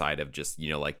filmmakers outside of just,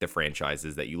 like the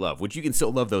franchises that you love, which you can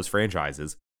still love those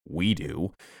franchises. We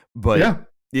do. But,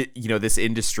 this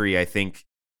industry, I think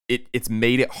it's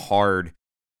made it hard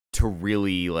to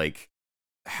really like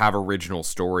have original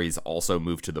stories also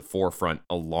move to the forefront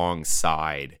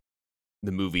alongside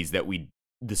the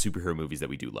superhero movies that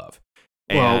we do love.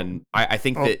 And I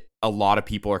think that a lot of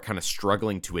people are kind of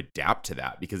struggling to adapt to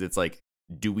that, because it's like,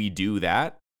 do we do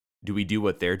that? Do we do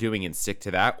what they're doing and stick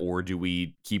to that? Or do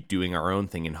we keep doing our own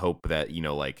thing and hope that,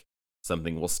 like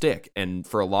something will stick? And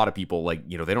for a lot of people, like,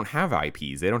 they don't have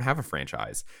IPs. They don't have a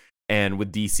franchise. And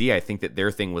with DC, I think that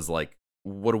their thing was like,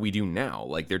 what do we do now?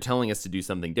 Like, they're telling us to do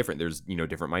something different. There's,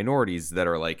 different minorities that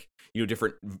are like,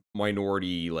 different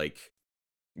minority, like,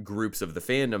 groups of the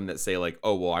fandom that say like,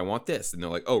 oh, well, I want this, and they're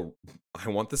like, oh, I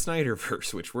want the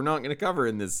Snyderverse, which we're not going to cover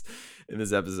in this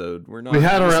episode. We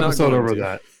had our episode over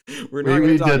that. We're not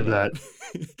we did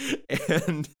that.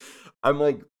 And I'm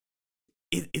like,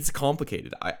 it's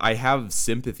complicated. I have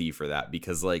sympathy for that,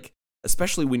 because like,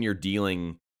 especially when you're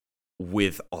dealing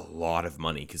with a lot of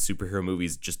money, because superhero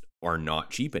movies just are not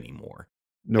cheap anymore.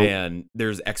 Nope. And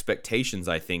there's expectations,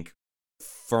 I think,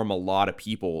 from a lot of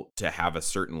people to have a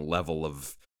certain level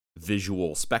of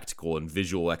visual spectacle and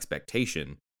visual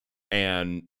expectation,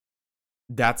 and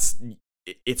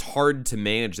it's hard to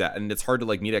manage that, and it's hard to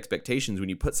like meet expectations when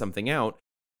you put something out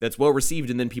that's well received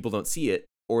and then people don't see it,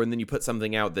 or and then you put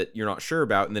something out that you're not sure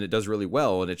about and then it does really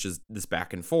well, and it's just this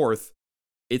back and forth.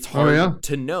 It's hard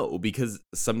to know, because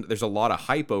there's a lot of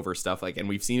hype over stuff, like, and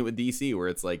we've seen it with DC where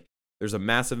it's like there's a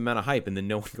massive amount of hype and then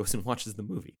no one goes and watches the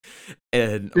movie.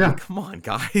 And I'm like, come on,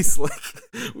 guys.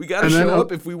 Like, we got to show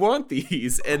up if we want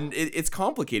these. And it's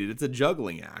complicated. It's a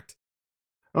juggling act.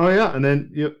 Oh, yeah. And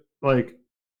then and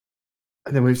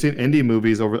then we've seen indie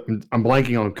movies over. I'm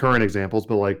blanking on current examples,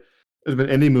 but like there's been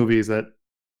indie movies that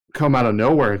come out of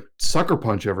nowhere and sucker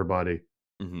punch everybody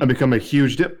and become a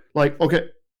huge dip. Like, okay,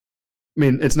 I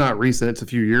mean, it's not recent. It's a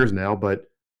few years now, but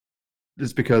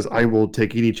just because I will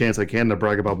take any chance I can to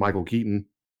brag about Michael Keaton.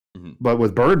 Mm-hmm. But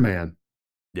with Birdman,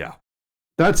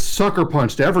 that sucker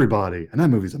punched everybody, and that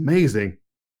movie's amazing.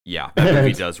 Yeah, that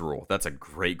movie does rule. That's a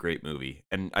great movie,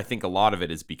 and I think a lot of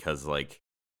it is because like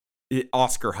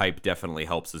Oscar hype definitely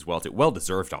helps as well too.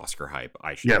 Well-deserved Oscar hype,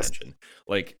 I should mention.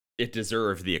 Like, it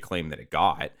deserved the acclaim that it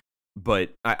got,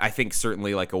 but I think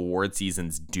certainly like award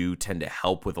seasons do tend to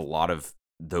help with a lot of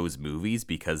those movies,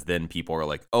 because then people are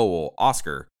like, oh, well,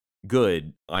 Oscar,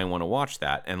 good, I want to watch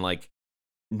that. And like,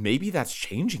 maybe that's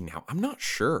changing now. I'm not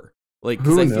sure. Like,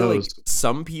 because Who I feel like knows?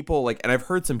 some people, like, and I've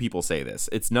heard some people say this.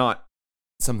 It's not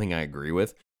something I agree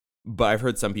with, but I've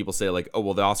heard some people say, like, oh,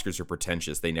 well, the Oscars are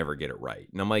pretentious. They never get it right.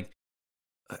 And I'm like,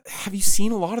 have you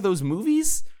seen a lot of those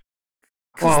movies?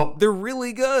 Because Well, they're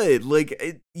really good. Like,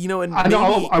 and I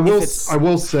know maybe if it's. I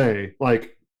will say,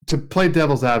 like, to play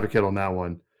devil's advocate on that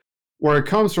one, where it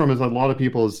comes from is a lot of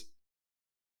people is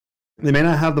they may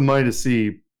not have the money to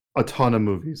see a ton of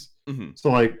movies. Mhm. So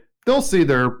like they'll see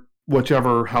their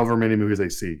whichever however many movies they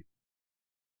see.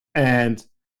 And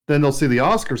then they'll see the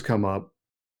Oscars come up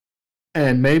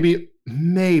and maybe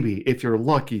if you're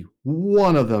lucky,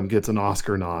 one of them gets an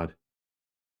Oscar nod.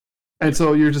 And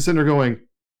so you're just sitting there going,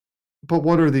 but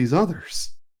what are these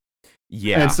others? And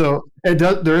Yeah. so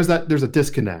there's a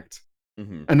disconnect.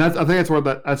 Mhm. And I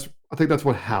think that's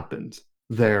what happened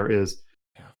there is.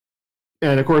 Yeah.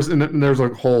 And of course, and there's a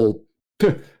whole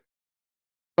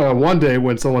one day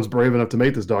when someone's brave enough to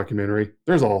make this documentary,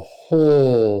 there's a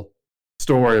whole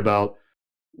story about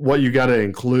what you got to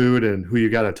include and who you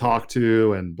got to talk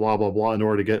to and blah blah blah in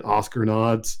order to get Oscar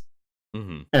nods.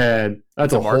 Mhm. And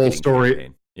that's It's a a whole marketing story.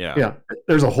 campaign. Yeah. Yeah,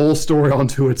 there's a whole story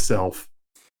onto itself.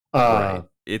 Right.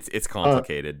 It's Uh,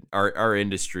 complicated. Our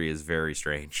industry is very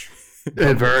strange.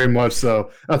 and very much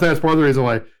so. I think that's part of the reason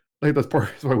why. I think that's part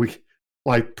of why we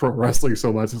like pro wrestling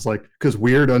so much. It's like because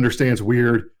weird understands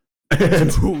weird.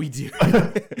 And We do.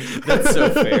 That's so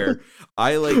fair.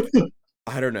 I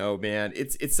don't know, man.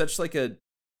 It's such like a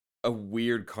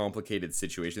weird, complicated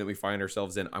situation that we find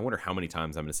ourselves in. I wonder how many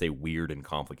times I'm going to say weird and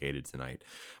complicated tonight,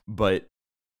 but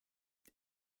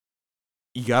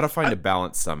you got to find I, a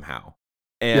balance somehow.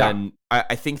 yeah, And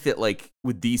I think that like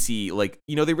with DC, like,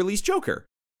 they released Joker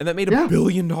and that made yeah, $1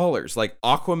 billion. Like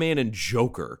Aquaman and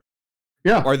Joker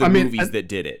yeah. are the I mean, movies that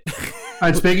did it.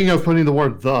 and speaking of putting the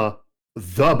word the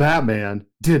Batman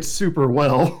did super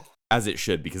well. As it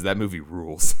should, because that movie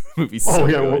rules. Movie's Oh so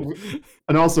yeah, good.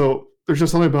 and also there's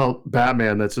just something about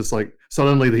Batman that's just like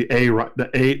suddenly the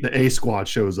A squad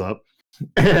shows up,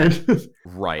 and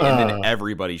Right. And then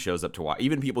everybody shows up to watch.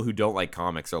 Even people who don't like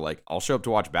comics are like, I'll show up to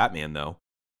watch Batman though.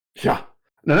 yeah.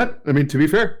 Now that I mean, to be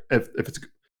fair, if it's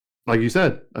like you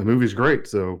said, a movie's great,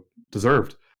 so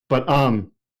deserved. But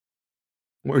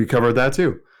we covered that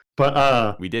too.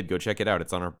 But We did. Go check it out.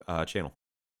 It's on our channel.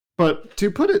 but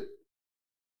to put it,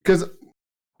 because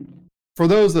for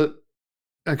those that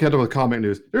I kept up with comic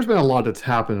news, there's been a lot that's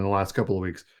happened in the last couple of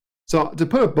weeks. So to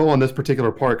put a bow on this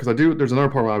particular part, because there's another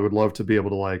part where I would love to be able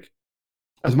to like,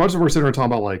 as much as we're sitting here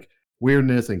talking about like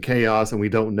weirdness and chaos and we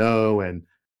don't know and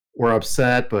we're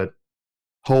upset but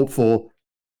hopeful,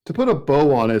 to put a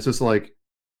bow on it, it's just like,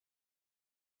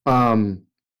 um,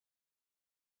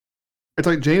 it's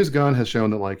like James Gunn has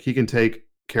shown that like he can take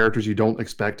characters you don't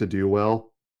expect to do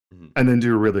well Mhm. and then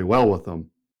do really well with them.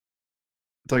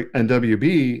 It's like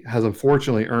NWB has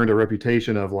unfortunately earned a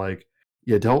reputation of like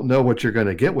you don't know what you're going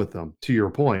to get with them. To your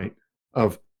point,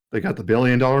 of they got the $1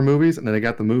 billion movies and then they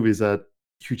got the movies that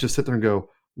you just sit there and go,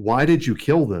 "Why did you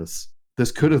kill this?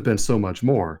 This could have been so much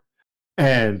more."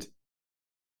 And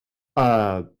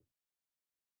uh,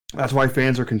 that's why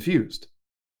fans are confused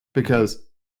because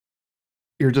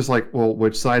you're just like, "Well,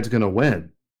 which side's going to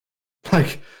win?"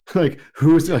 Like, like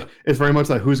who's? It's very much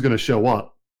like who's going to show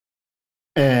up,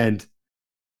 and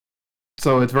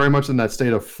so it's very much in that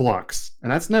state of flux,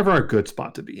 and that's never a good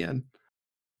spot to be in.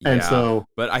 And Yeah. so,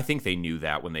 But I think they knew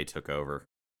that when they took over.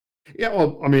 yeah,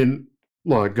 well, I mean,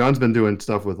 look, Gunn's been doing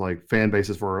stuff with like fan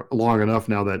bases for long enough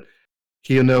now that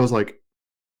he knows like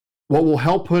what will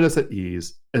help put us at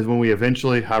ease is when we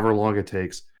eventually, however long it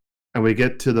takes, and we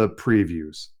get to the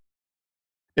previews.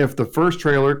 If the first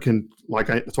trailer can,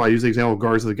 that's why I use the example of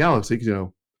Guardians of the Galaxy,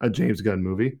 a James Gunn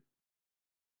movie.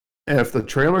 If the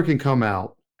trailer can come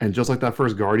out and just like that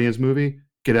first Guardians movie,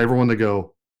 get everyone to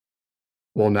go,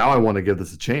 well, now I want to give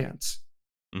this a chance.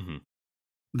 Mm-hmm.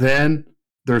 Then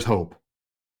there's hope.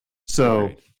 So,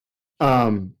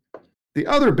 Right. the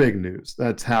other big news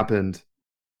that's happened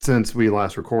since we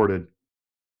last recorded,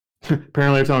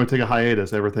 apparently every time we take a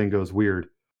hiatus, everything goes weird,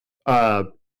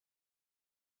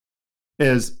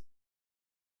 is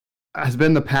has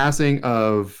been the passing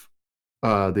of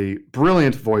the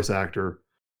brilliant voice actor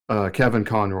Kevin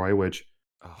Conroy, which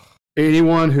Oh,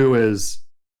 anyone who is,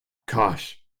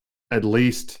 gosh, at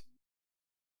least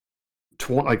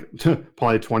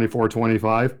probably 24,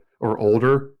 25 or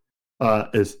older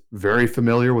is very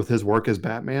familiar with his work as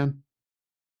Batman.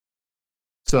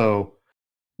 So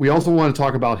we also want to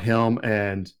talk about him,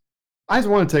 and I just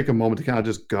want to take a moment to kind of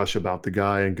just gush about the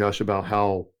guy and gush about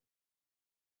how,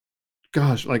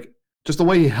 gosh, like just the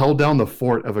way he held down the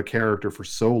fort of a character for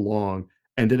so long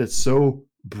and did it so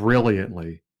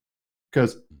brilliantly.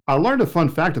 because I learned a fun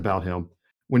fact about him.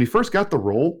 When he first got the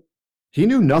role, he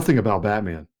knew nothing about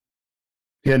Batman.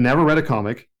 He had never read a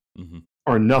comic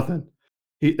or nothing.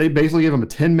 They basically gave him a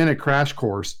 10-minute crash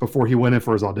course before he went in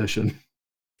for his audition.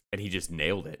 And he just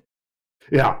nailed it.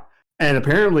 Yeah. And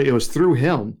apparently it was through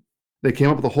him they came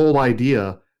up with the whole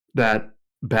idea that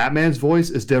Batman's voice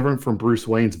is different from Bruce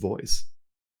Wayne's voice.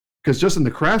 Because just in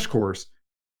the crash course,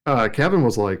 Kevin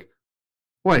was like,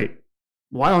 wait,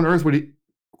 why on earth would he?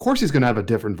 Of course he's going to have a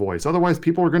different voice. Otherwise,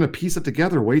 people are going to piece it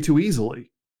together way too easily.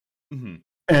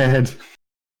 And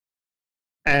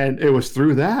it was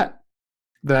through that,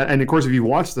 and of course, if you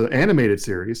watch the animated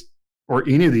series or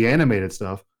any of the animated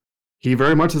stuff, he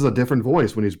very much has a different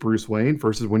voice when he's Bruce Wayne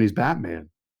versus when he's Batman.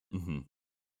 And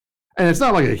it's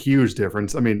not like a huge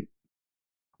difference. I mean,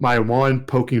 my one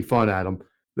poking fun at him,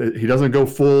 he doesn't go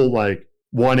full like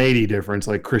 180 difference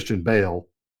like Christian Bale,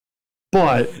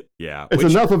 but yeah, it's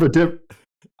enough of a difference.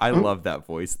 I love that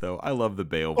voice though. I love the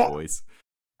Bale voice.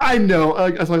 I know.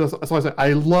 That's why I say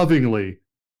I lovingly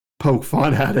poke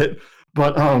fun at it,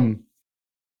 but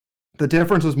the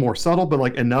difference is more subtle, but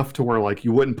like enough to where like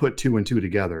you wouldn't put two and two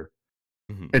together.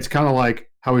 It's kind of like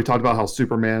how we talked about how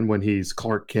Superman, when he's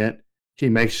Clark Kent, he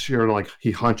makes sure like he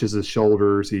hunches his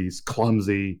shoulders, he's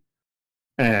clumsy,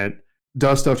 and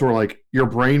does stuff where like your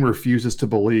brain refuses to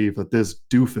believe that this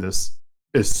doofus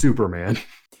is Superman.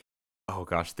 Oh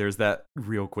gosh, there's that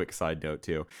real quick side note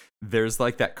too. There's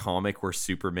like that comic where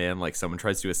Superman, like someone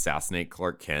tries to assassinate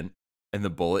Clark Kent and the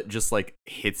bullet just like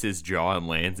hits his jaw and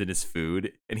lands in his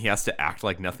food and he has to act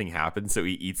like nothing happened, so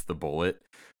he eats the bullet.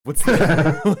 What's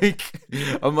that? Like,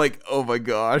 I'm like, oh my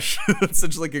gosh, that's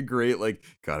such like a great like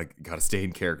gotta stay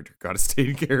in character,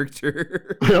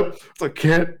 Yep, it's like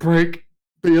can't break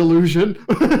the illusion.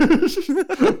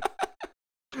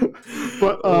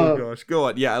 But oh gosh, go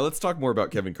on. Yeah, let's talk more about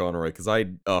Kevin Conroy because I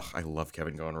love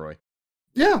Kevin Conroy.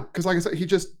 Yeah, because like I said, he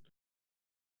just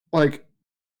like,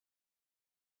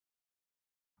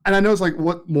 and I know it's like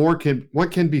what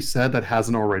can be said that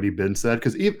hasn't already been said,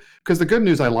 because the good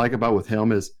news I like about with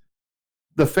him is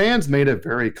the fans made it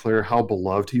very clear how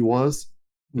beloved he was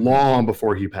long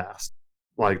before he passed.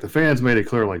 Like the fans made it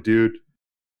clear, like, dude,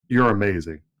 you're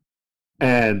amazing.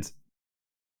 And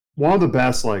one of the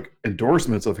best like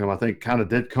endorsements of him, I think, kind of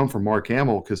did come from Mark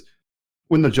Hamill, because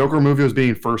when the Joker movie was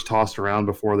being first tossed around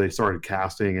before they started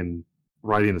casting and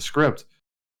writing the script,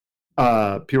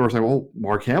 people were saying, well,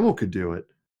 Mark Hamill could do it.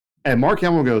 And Mark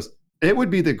Hamill goes, it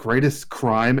would be the greatest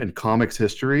crime in comics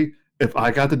history if I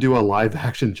got to do a live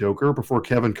action Joker before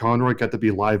Kevin Conroy got to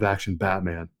be live action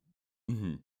Batman.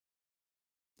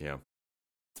 Yeah,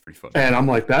 it's pretty funny. And I'm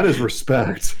like, that is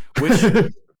respect.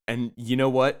 And you know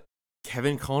what?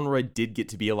 Kevin Conroy did get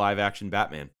to be a live action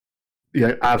Batman.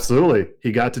 Yeah, absolutely.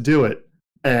 He got to do it.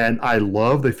 And I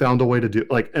love they found a way to do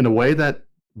like in a way that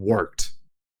worked.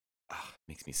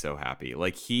 Makes me so happy.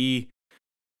 Like he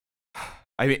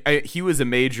was a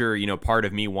major, part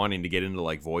of me wanting to get into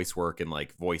like voice work and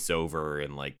like voiceover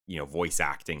and like, voice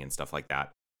acting and stuff like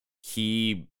that.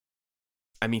 He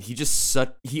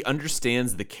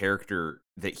understands the character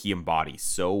that he embodies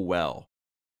so well.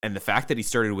 And the fact that he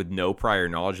started with no prior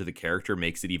knowledge of the character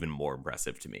makes it even more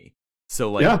impressive to me.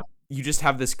 So like, you just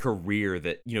have this career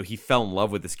that, he fell in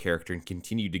love with this character and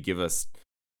continued to give us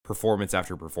performance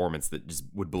after performance that just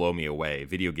would blow me away.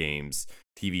 Video games,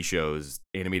 TV shows,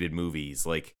 animated movies,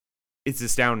 like it's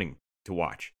astounding to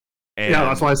watch. And,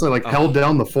 that's why I say like held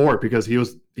down the fort, because he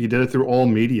did it through all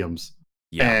mediums.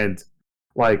 Yeah. And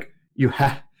like you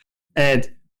have, and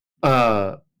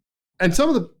some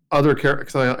of the other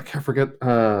characters, I can't forget,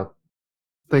 I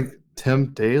think Tim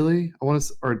Daly,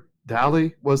 or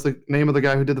Daly was the name of the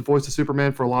guy who did the voice of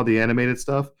Superman for a lot of the animated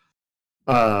stuff.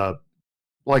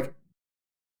 Like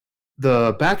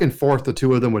the back and forth the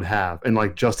two of them would have in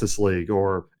like Justice League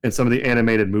or in some of the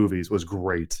animated movies was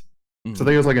great. So I think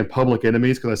it was like in Public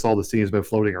Enemies, because I saw the scenes been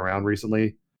floating around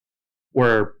recently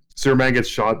where Superman gets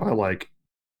shot by like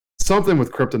something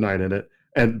with kryptonite in it,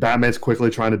 and Batman's quickly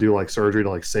trying to do like surgery to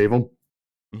like save him.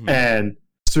 And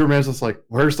Superman's just like,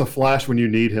 where's the Flash when you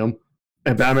need him?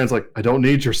 And Batman's like, I don't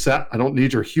need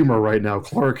your humor right now,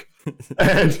 Clark.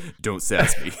 And don't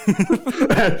sass me.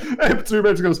 and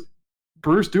Superman just goes,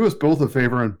 Bruce, do us both a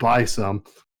favor and buy some.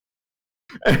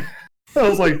 And I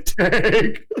was like,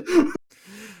 dang.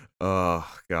 Oh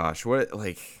gosh, what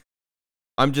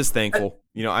I'm just thankful.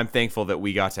 I'm thankful that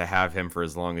we got to have him for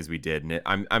as long as we did. And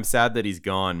I'm sad that he's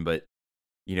gone, but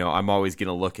I'm always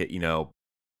gonna look at,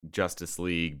 Justice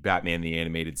League, Batman the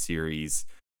Animated Series,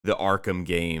 the Arkham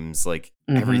games, like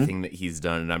everything that he's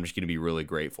done, and I'm just gonna be really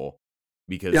grateful.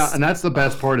 Because and that's the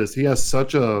best part, is he has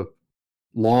such a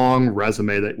long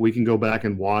resume that we can go back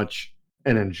and watch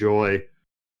and enjoy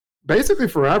basically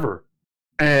forever.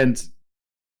 And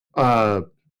uh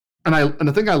and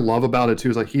the thing I love about it too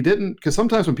is like he didn't, because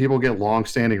sometimes when people get long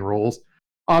standing roles,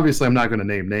 obviously I'm not going to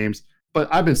name names, but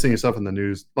I've been seeing stuff in the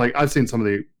news. Like I've seen some of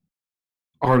the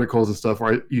articles and stuff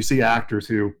where you see actors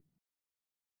who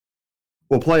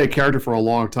will play a character for a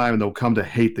long time and they'll come to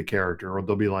hate the character, or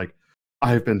they'll be like,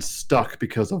 I've been stuck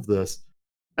because of this.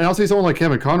 And I'll see someone like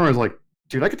Kevin Conroy is like,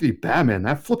 dude, I get to be Batman.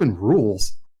 That flipping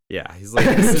rules. Yeah, he's like,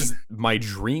 this is my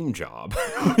dream job.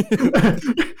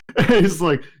 He's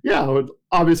like, yeah,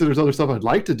 obviously there's other stuff I'd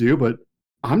like to do, but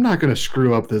I'm not going to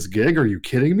screw up this gig. Are you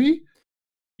kidding me?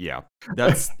 Yeah,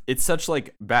 it's such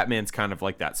like Batman's kind of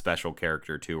like that special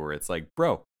character too, where it's like,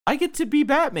 bro, I get to be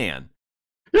Batman.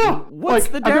 Yeah. What's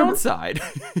the downside?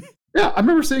 I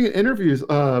remember seeing in interviews,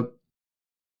 because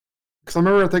I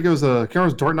remember, I think it was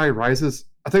Dark Knight Rises.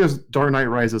 I think it was Dark Knight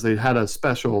Rises. They had a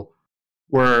special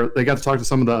where they got to talk to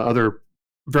some of the other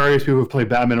various people who've played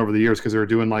Batman over the years, because they were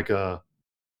doing like the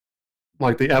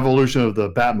evolution of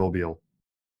the Batmobile.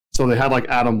 So they had like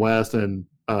Adam West and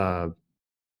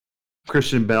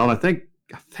Christian Bale, and I think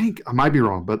I might be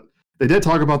wrong, but they did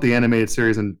talk about the animated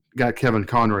series and got Kevin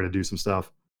Conroy to do some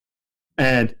stuff.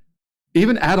 And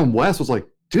even Adam West was like,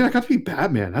 dude, I got to be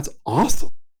Batman. That's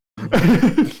awesome.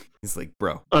 He's like,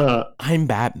 bro, I'm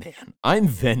Batman. I'm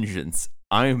vengeance.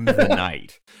 I'm the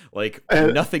knight. Like,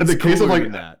 nothing's cooler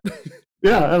than that.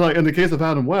 Yeah, and like in the case of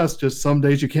Adam West, just some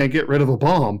days you can't get rid of a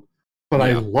bomb. But yeah.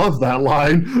 I love that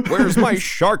line. Where's my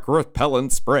shark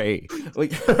repellent spray?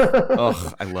 Like,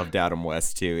 oh, I loved Adam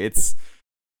West too. It's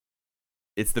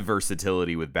the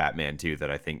versatility with Batman too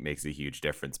that I think makes a huge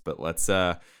difference. But let's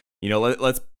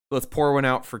pour one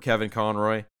out for Kevin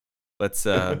Conroy. Let's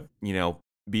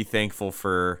be thankful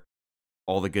for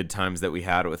all the good times that we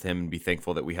had with him, and be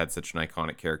thankful that we had such an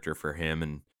iconic character for him.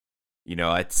 And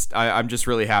I'm just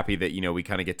really happy that we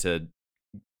kind of get to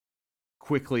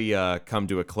quickly come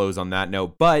to a close on that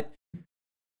note. But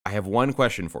I have one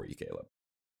question for you, Caleb.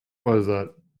 What is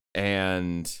that?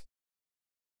 And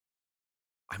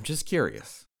I'm just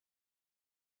curious,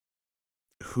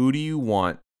 who do you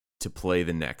want to play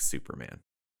the next Superman?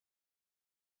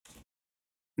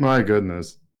 My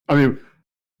goodness. I mean,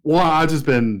 well, I've just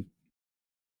been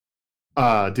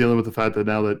dealing with the fact that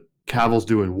now that Cavill's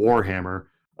doing Warhammer,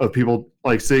 of people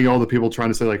like seeing all the people trying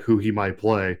to say like who he might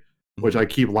play, which I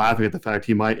keep laughing at the fact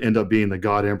he might end up being the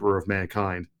God Emperor of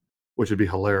mankind, which would be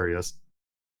hilarious.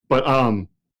 But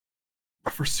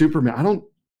for Superman,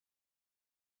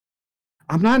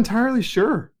 I'm not entirely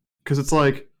sure, because it's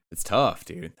like, it's tough,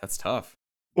 dude. That's tough.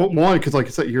 Well, one, because like I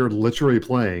said, you're literally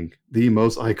playing the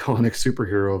most iconic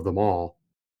superhero of them all,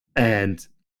 and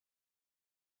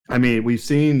I mean, we've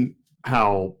seen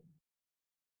how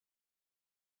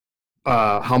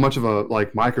much of a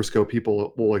like microscope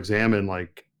people will examine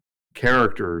like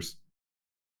characters,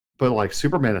 but like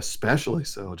Superman especially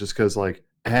so, just because like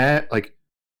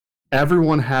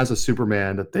everyone has a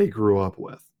Superman that they grew up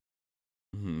with.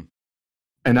 Mm-hmm.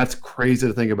 And that's crazy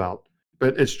to think about,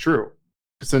 but it's true.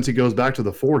 Since he goes back to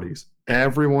the 40s,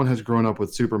 everyone has grown up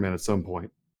with Superman at some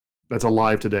point that's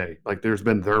alive today. Like there's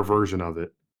been their version of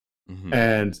it. Mm-hmm.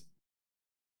 And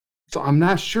so I'm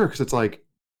not sure, because it's like,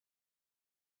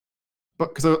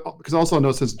 but because also I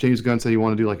know since James Gunn said he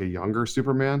wanted to do like a younger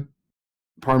Superman,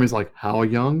 part of me is like, how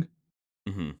young?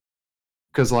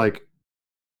 Because like,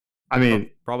 I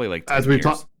mean, probably like 10 as we years.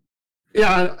 talked,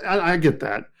 yeah, I get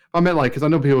that. I meant like, because I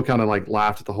know people kind of like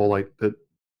laughed at the whole like the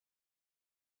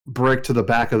brick to the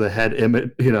back of the head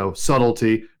image,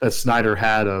 subtlety that Snyder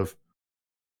had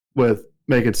with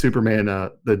making Superman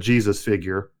the Jesus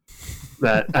figure,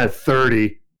 that at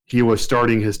 30 he was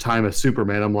starting his time as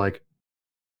Superman. I'm like,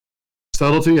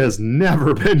 subtlety has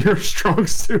never been your strong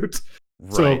suit.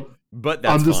 Right. So, but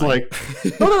that's I'm just fine. like,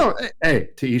 no. Hey,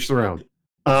 to each their own.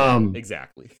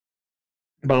 Exactly.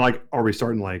 But like, are we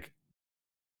starting like?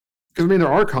 Because I mean,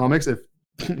 there are comics. If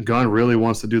Gunn really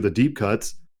wants to do the deep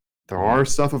cuts, there are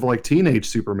stuff of like teenage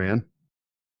Superman,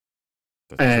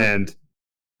 and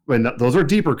when those are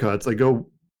deeper cuts, they go,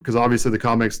 because obviously the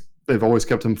comics, they've always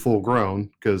kept him full grown,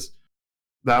 because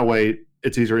that way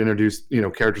it's easier to introduce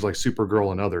characters like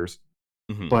Supergirl and others.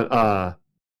 Mm-hmm. But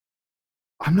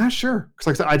I'm not sure,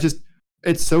 because like I said,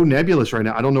 it's so nebulous right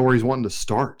now. I don't know where he's wanting to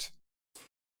start.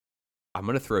 I'm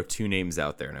gonna throw two names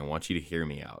out there, and I want you to hear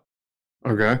me out.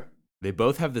 Okay. They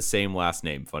both have the same last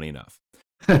name, funny enough.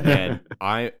 And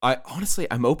I honestly,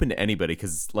 I'm open to anybody,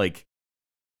 because like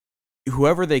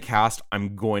whoever they cast,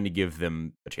 I'm going to give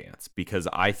them a chance, because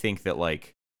I think that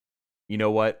like, you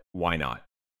know what? Why not?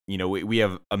 We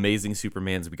have amazing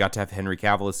Supermans. We got to have Henry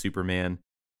Cavill as Superman,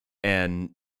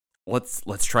 and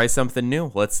let's try something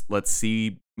new. Let's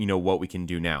see, what we can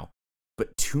do now.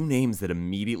 But two names that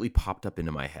immediately popped up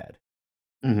into my head.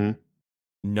 Mm-hmm.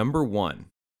 Number one,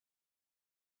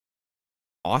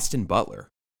 Austin Butler.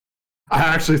 I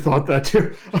actually thought that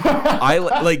too. I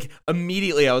like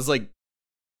immediately I was like,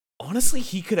 honestly,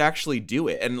 he could actually do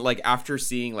it. And like after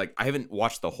seeing, like, I haven't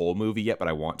watched the whole movie yet, but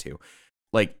I want to.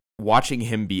 Like watching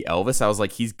him be Elvis, I was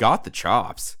like, he's got the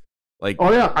chops. Like,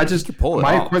 oh yeah, I just pull it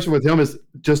my off. question with him is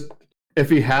just if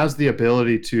he has the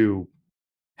ability to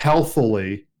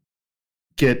healthily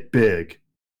get big,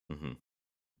 Mm-hmm.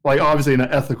 like obviously in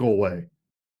an ethical way,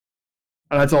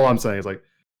 and that's all I'm saying is like,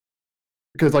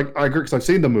 because like I agree because I've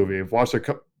seen the movie, I've watched it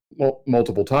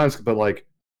multiple times, but like,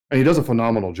 and he does a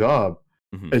phenomenal job.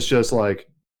 Mm-hmm. It's just like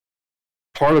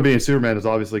part of being Superman is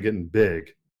obviously getting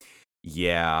big.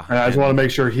 Yeah, and I just want to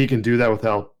make sure he can do that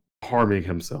without harming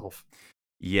himself.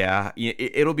 Yeah,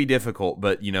 it'll be difficult,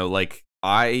 but like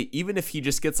even if he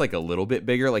just gets like a little bit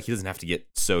bigger, like he doesn't have to get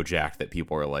so jacked that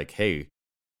people are like, "Hey,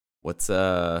 what's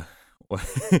what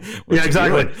yeah,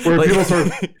 exactly." Doing? Where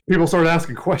like, people start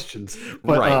asking questions,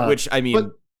 but, right? Which I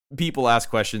mean, people ask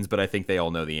questions, but I think they all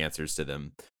know the answers to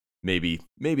them. Maybe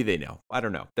they know. I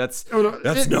don't know. That's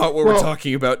not what we're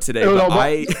talking about today.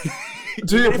 But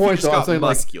to your point, though, I'm saying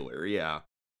muscular, yeah.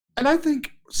 And I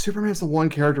think Superman's the one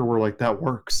character where like that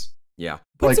works. Yeah,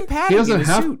 put some padding in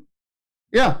his suit.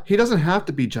 Yeah, he doesn't have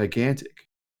to be gigantic,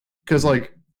 because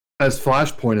like as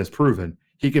Flashpoint has proven,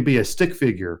 he can be a stick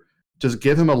figure. Just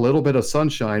give him a little bit of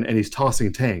sunshine, and he's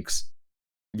tossing tanks.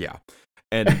 Yeah,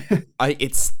 and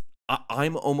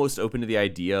I'm almost open to the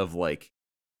idea of like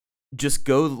just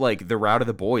go like the route of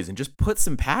the boys and just put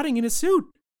some padding in his suit.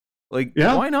 Like,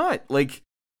 why not? Like,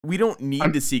 we don't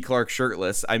need to see Clark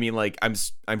shirtless. I mean, like, I'm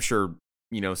sure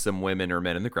some women or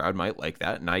men in the crowd might like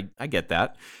that, and I get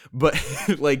that, but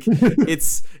like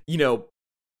it's I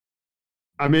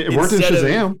mean, it worked in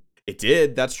Shazam. It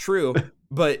did, that's true.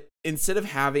 But instead of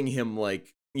having him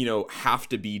like have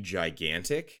to be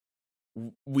gigantic,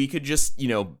 we could just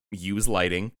use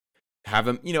lighting, have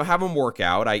him work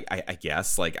out. I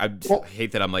guess like I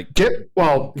hate that I'm like give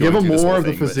him more of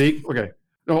the physique. Okay,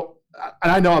 no, and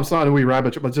I know I'm sorry, we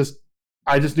rabbit, but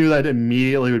I just knew that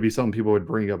immediately would be something people would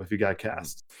bring up if you got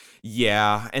cast.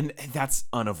 Yeah, and that's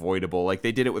unavoidable. Like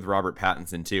they did it with Robert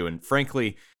Pattinson too, and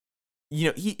frankly,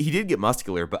 he did get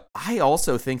muscular, but I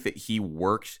also think that he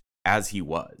worked as he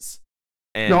was.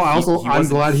 And I'm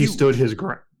glad he stood his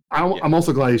ground. I'm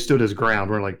also glad he stood his ground.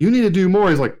 We're like, you need to do more.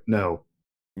 He's like, no.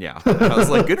 Yeah, I was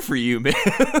like, good for you, man.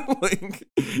 Like,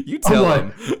 you tell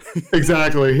him.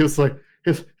 Exactly. He was like,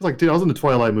 dude, I was in the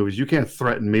Twilight movies. You can't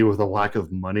threaten me with a lack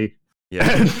of money.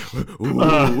 Yeah. Ooh.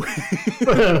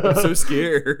 I'm so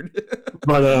scared.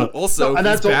 But also,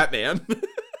 he's Batman.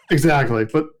 Exactly.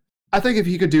 But I think if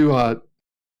he could do,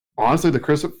 honestly,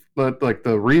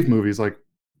 the Reeve movies,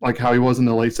 like how he was in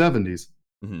the late 70s,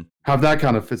 mm-hmm. have that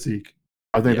kind of physique,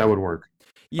 I think that would work.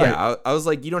 Yeah, I was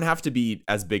like, you don't have to be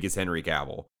as big as Henry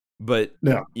Cavill, but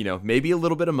maybe a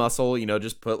little bit of muscle,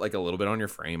 just put like a little bit on your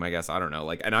frame, I guess. I don't know.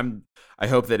 Like, and I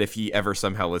hope that if he ever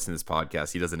somehow listens to this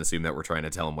podcast, he doesn't assume that we're trying to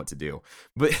tell him what to do.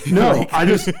 But no, like, I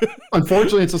just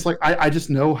unfortunately it's just like I just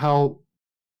know how,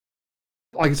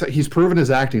 like I said, he's proven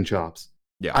his acting chops.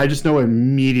 Yeah, I just know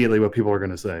immediately what people are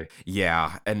going to say.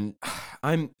 Yeah, and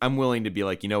I'm willing to be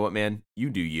like, you know what, man, you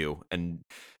do you, and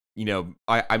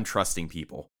I'm trusting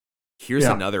people. Here's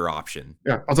another option.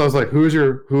 Yeah. So I was like, who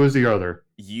is the other?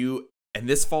 And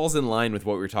this falls in line with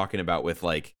what we were talking about with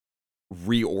like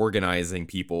reorganizing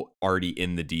people already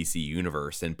in the DC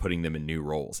universe and putting them in new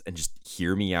roles. And just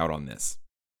hear me out on this.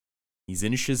 He's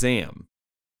in Shazam.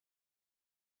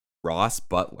 Ross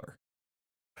Butler.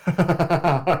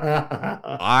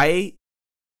 I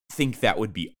think that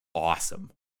would be awesome.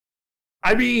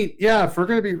 I mean, yeah, if we're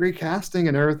going to be recasting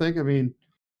and everything, I mean,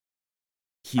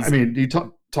 you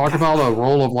talk about a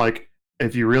role of like,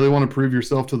 if you really want to prove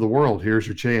yourself to the world, here's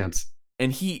your chance.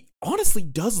 And he honestly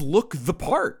does look the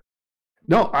part.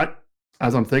 No,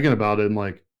 as I'm thinking about it, I'm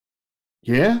like,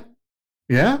 yeah,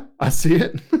 I see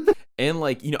it. And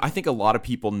like, I think a lot of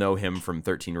people know him from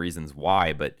 13 Reasons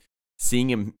Why, but seeing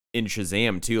him in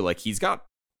Shazam too, like he's got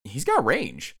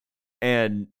range.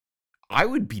 And I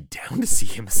would be down to see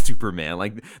him as Superman.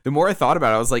 Like the more I thought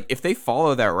about it, I was like, if they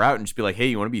follow that route and just be like, hey,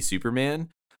 you want to be Superman?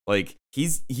 Like he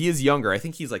is younger. I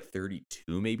think he's like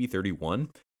 32, maybe 31.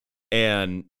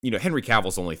 And Henry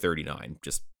Cavill's only 39.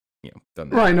 Just done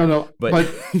that. Right? No. But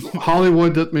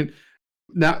Hollywood. I mean,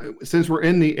 now since we're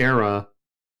in the era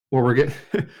where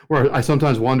where I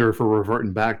sometimes wonder if we're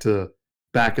reverting back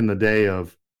in the day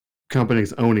of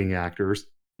companies owning actors.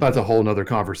 That's a whole nother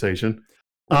conversation.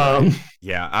 Um, Right.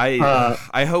 Yeah, uh,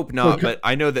 I hope so, not, but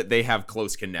I know that they have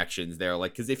close connections there.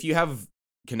 Like, because if you have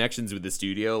connections with the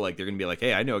studio, like they're gonna be like,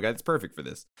 "Hey, I know a guy that's perfect for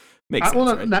this." Makes sense,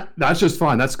 well, right? that's just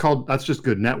fine. That's just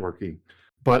good networking.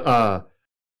 But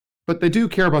but they do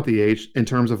care about the age in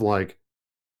terms of like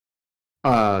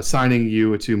signing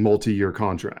you to multi-year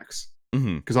contracts.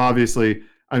 Hmm. Because obviously,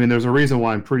 I mean, there's a reason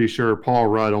why I'm pretty sure Paul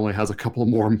Rudd only has a couple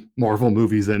more Marvel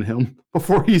movies in him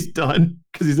before he's done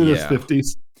because he's in his Yeah,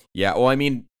 50s. yeah. Well, I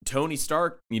mean, Tony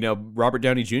Stark, Robert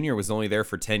Downey Jr. was only there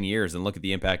for 10 years, and look at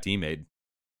the impact he made.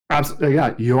 Absolutely,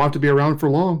 yeah. You don't have to be around for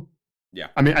long. Yeah.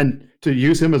 I mean, and to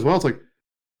use him as well, it's like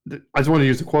I just want to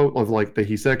use a quote of like that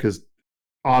he said because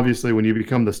obviously when you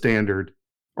become the standard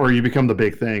or you become the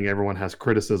big thing, everyone has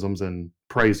criticisms and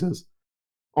praises.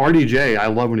 RDJ, I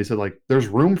love when he said like, "There's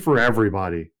room for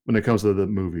everybody when it comes to the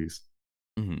movies."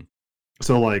 Hmm.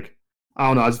 So like, I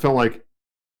don't know. I just felt like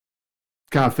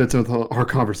kind of fits with our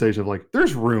conversation of like,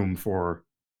 there's room for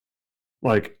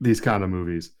like these kind of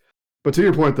movies. But to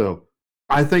your point though,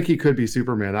 I think he could be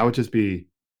Superman. That would just be,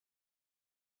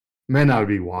 man, that would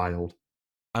be wild.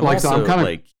 I'm Like, so also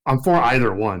like, I'm for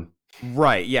either one.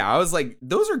 right. Yeah, I was like,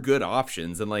 those are good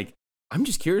options, and like, I'm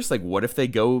just curious, like, what if they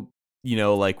go,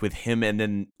 like with him, and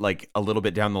then like a little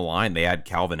bit down the line, they add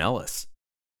Calvin Ellis.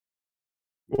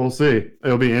 We'll see.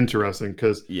 It'll be interesting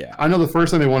because Yeah. I know the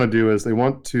first thing they want to do is they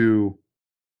want to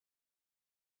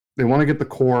get the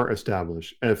core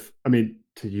established. If I mean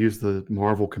to use the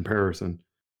Marvel comparison,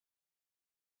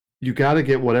 you got to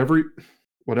get whatever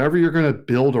you're going to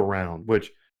build around.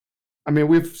 Which I mean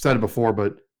we've said it before,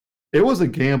 but it was a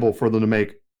gamble for them to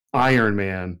make Iron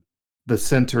Man the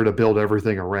center to build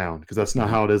everything around because that's not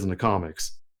Hmm. how it is in the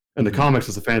comics. In the Hmm. comics,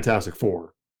 it's a Fantastic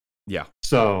Four. Yeah.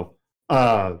 So,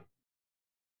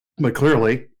 but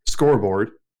clearly,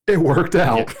 scoreboard, it worked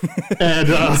Yeah. out, and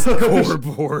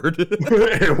Scoreboard.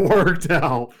 it worked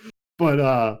out.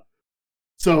 But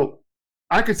so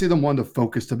I could see them wanting to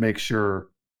focus to make sure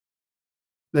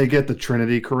they get the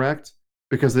Trinity correct,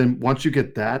 because then once you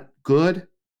get that good,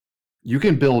 you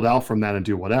can build out from that and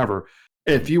do whatever.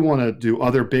 If you want to do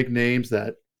other big names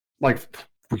that, like,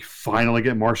 we finally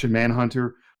get Martian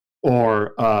Manhunter,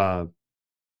 or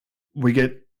we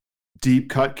get deep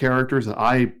cut characters that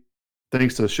I,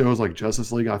 thanks to shows like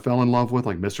Justice League, I fell in love with,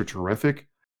 like Mr. Terrific.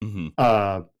 Hmm.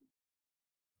 Uh,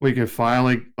 we can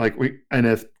finally and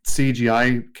if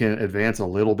CGI can advance a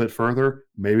little bit further,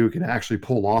 maybe we can actually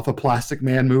pull off a Plastic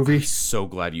Man movie. So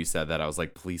glad you said that. I was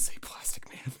like, please say Plastic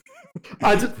Man.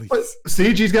 But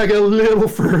CG's got to get a little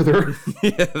further.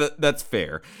 Yeah, that's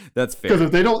fair. That's fair. Because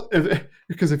if they don't,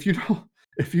 because if you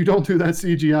don't do that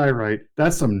CGI right,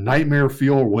 that's some nightmare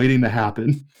fuel waiting to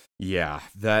happen. Yeah,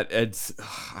 that it's.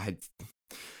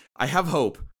 I have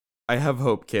hope. I have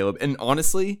hope, Caleb. And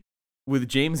honestly, with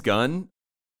James Gunn,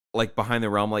 like behind the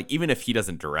realm, like even if he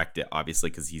doesn't direct it, obviously,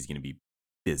 because he's going to be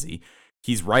busy,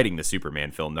 he's writing the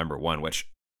Superman film #1, which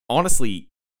honestly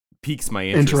piques my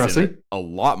interest in it a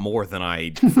lot more than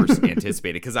I first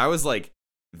anticipated. Because I was like,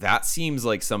 that seems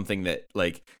like something that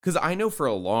like, because I know for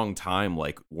a long time,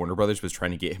 like Warner Brothers was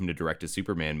trying to get him to direct a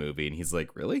Superman movie, and he's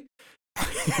like, really?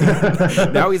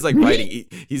 Now he's like writing.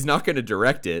 He's not going to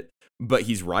direct it, but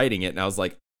he's writing it, and I was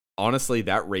like, honestly,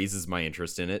 that raises my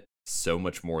interest in it so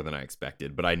much more than I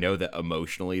expected. But I know that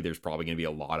emotionally, there's probably going to be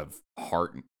a lot of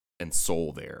heart and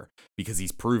soul there because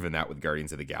he's proven that with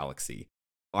Guardians of the Galaxy.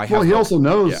 Well, he also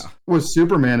knows with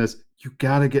Superman is you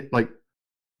got to get like,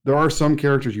 there are some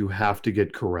characters you have to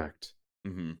get correct.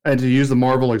 Mm-hmm. And to use the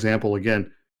Marvel example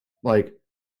again, like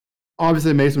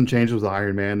obviously they made some changes with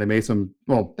Iron Man. They made some,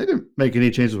 well, they didn't make any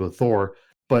changes with Thor,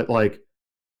 but like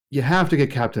you have to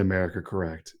get Captain America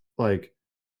correct. Like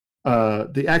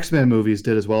the X-Men movies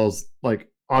did as well as like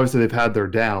obviously they've had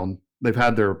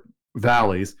their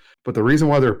valleys, but the reason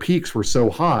why their peaks were so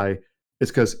high is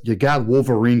because you got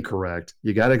Wolverine correct,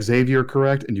 you got Xavier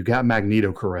correct, and you got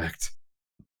Magneto correct.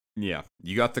 Yeah,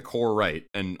 you got the core right.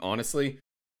 And honestly,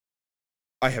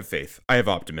 I have faith. I have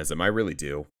optimism. I really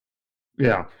do.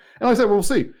 Yeah. And like I said, we'll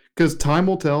see. Because time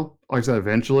will tell. Like I said,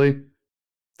 eventually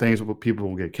people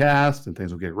will get cast and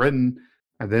things will get written.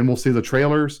 And then we'll see the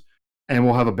trailers and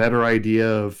we'll have a better idea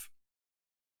of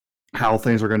how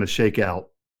things are going to shake out.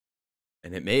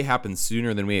 And it may happen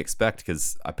sooner than we expect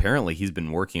because apparently he's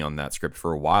been working on that script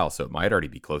for a while, so it might already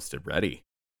be close to ready.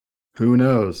 Who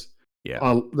knows?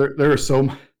 Yeah. There are so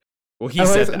much. Well, he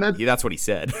said that. That's what he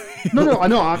said. No, I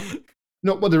know.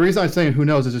 No, but the reason I'm saying who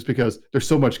knows is just because there's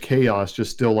so much chaos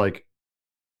just still like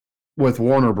with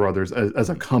Warner Brothers as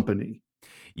a company.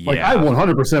 Yeah. Like I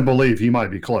 100% believe he might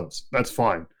be close. That's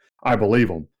fine. I believe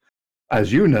him.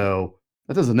 As you know,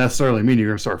 that doesn't necessarily mean you're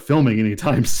going to start filming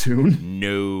anytime soon.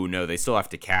 No, they still have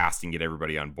to cast and get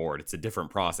everybody on board. It's a different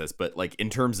process, but like in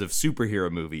terms of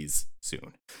superhero movies,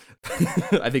 soon.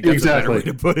 I think that's a better way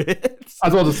to put it. I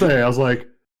was about to say, I was like,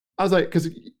 because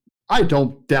I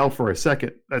don't doubt for a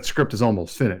second that script is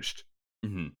almost finished.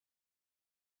 Mm-hmm.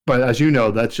 But as you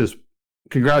know, that's just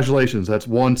congratulations. That's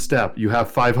one step. You have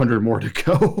 500 more to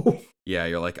go. Yeah,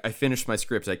 you're like, I finished my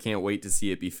script. I can't wait to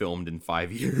see it be filmed in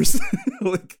 5 years.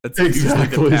 Like, that's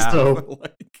exactly. So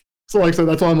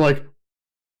that's why I'm like,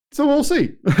 so we'll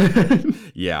see.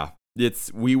 Yeah,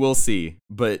 we will see.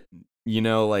 But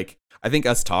like, I think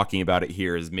us talking about it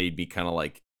here has made me kind of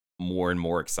like more and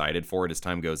more excited for it as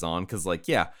time goes on. Because like,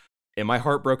 yeah, am I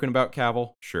heartbroken about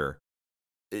Cavill? Sure.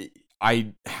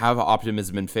 I have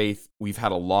optimism and faith. We've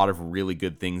had a lot of really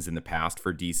good things in the past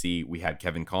for DC. We had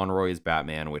Kevin Conroy as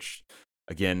Batman, which,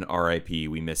 again, R.I.P.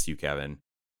 We miss you, Kevin.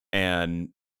 And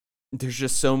there's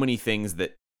just so many things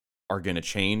that are going to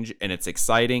change, and it's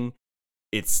exciting.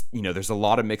 It's, there's a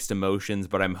lot of mixed emotions,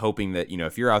 but I'm hoping that,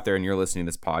 if you're out there and you're listening to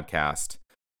this podcast,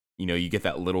 you get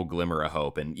that little glimmer of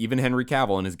hope. And even Henry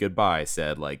Cavill in his goodbye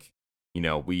said, like,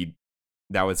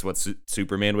 that was what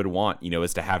Superman would want,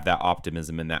 is to have that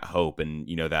optimism and that hope and,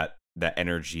 that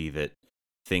energy that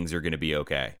things are going to be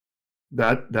okay.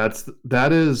 That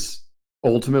is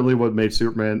ultimately what made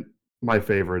Superman my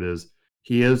favorite. Is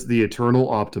he is the eternal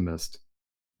optimist,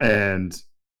 and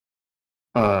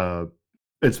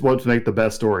it's what make the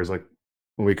best stories. Like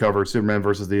when we cover Superman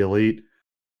versus the Elite,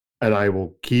 and I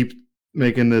will keep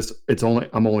making this.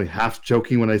 I'm only half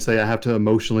joking when I say I have to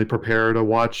emotionally prepare to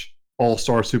watch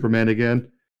All-Star Superman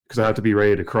again, because I have to be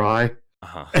ready to cry.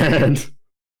 Uh-huh. And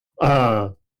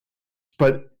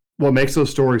but what makes those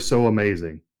stories so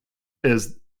amazing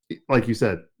is, like you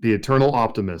said, the eternal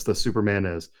optimist that Superman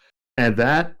is. And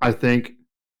that, I think,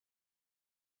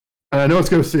 and I know it's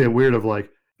going to seem weird of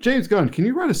like, James Gunn, can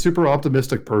you write a super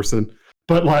optimistic person?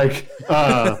 But like,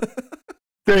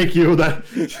 thank you. That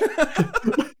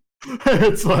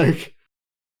it's like,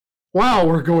 wow,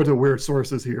 we're going to weird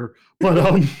sources here. But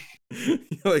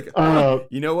like,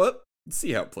 you know what? Let's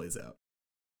see how it plays out.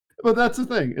 But that's the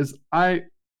thing, is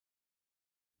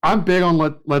I'm big on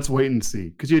let's wait and see,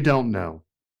 because you don't know.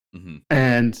 Mm-hmm.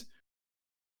 And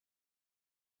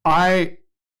I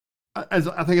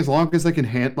think as long as they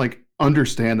can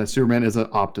understand that Superman is an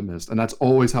optimist, and that's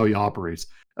always how he operates.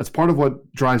 That's part of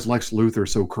what drives Lex Luthor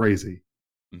so crazy.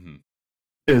 Mm-hmm.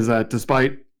 Is that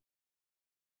despite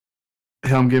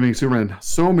him giving Superman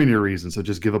so many reasons to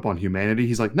just give up on humanity,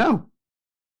 he's like, no,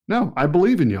 I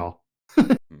believe in y'all.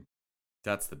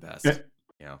 That's the best.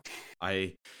 Yeah.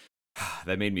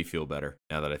 That made me feel better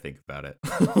now that I think about it.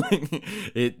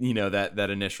 That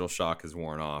initial shock has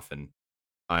worn off, and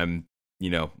I'm,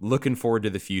 looking forward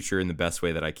to the future in the best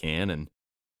way that I can. And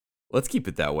let's keep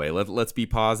it that way. Let's be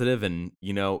positive. And,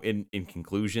 in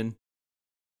conclusion,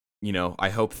 I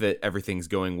hope that everything's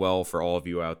going well for all of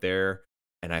you out there.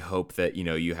 And I hope that,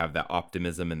 you have that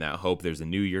optimism and that hope. There's a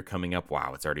new year coming up.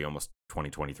 Wow, it's already almost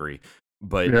 2023.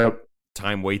 But yep.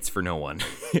 Time waits for no one.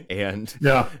 And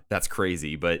yeah, that's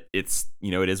crazy. But it's,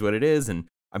 it is what it is. And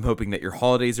I'm hoping that your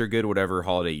holidays are good, whatever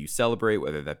holiday you celebrate,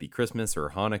 whether that be Christmas or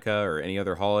Hanukkah or any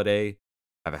other holiday.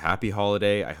 Have a happy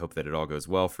holiday. I hope that it all goes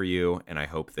well for you. And I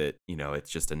hope that,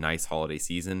 it's just a nice holiday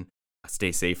season.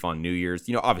 Stay safe on New Year's.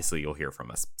 Obviously you'll hear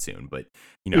from us soon, but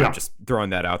I'm just throwing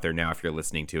that out there now if you're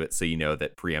listening to it, so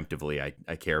that preemptively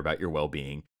I care about your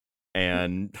well-being.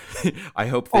 And I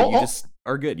hope that you just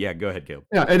are good. Yeah, go ahead, Caleb.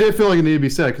 Yeah, it did feel like it needed to be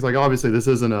said, because obviously this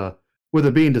isn't with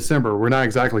it being December, we're not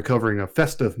exactly covering a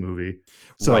festive movie.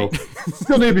 So right.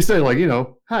 Still need to be said,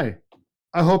 hey,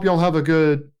 I hope y'all have a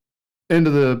good end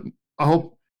of I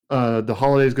hope the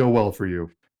holidays go well for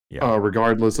you. Yeah.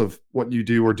 Regardless of what you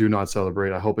do or do not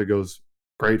celebrate. I hope it goes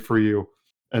great for you,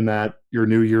 and that your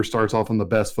new year starts off on the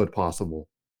best foot possible.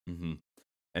 Mm-hmm.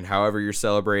 And however you're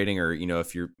celebrating, or,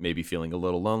 if you're maybe feeling a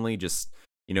little lonely, just,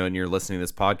 and you're listening to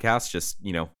this podcast, just,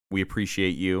 we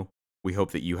appreciate you. We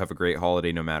hope that you have a great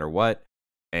holiday no matter what.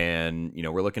 And,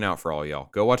 we're looking out for all y'all.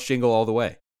 Go watch Jingle All the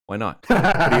Way. Why not?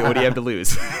 What do you have to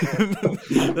lose?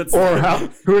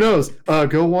 Who knows?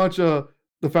 Go watch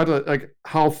the fact that,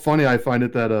 how funny I find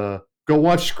it that go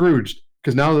watch Scrooged,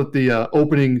 because now that the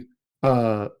opening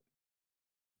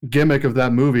gimmick of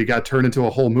that movie got turned into a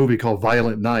whole movie called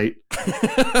Violent Night,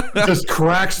 just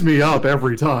cracks me up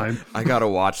every time. I gotta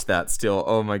watch that still.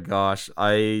 Oh my gosh,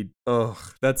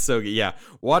 that's so good. Yeah,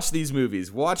 watch these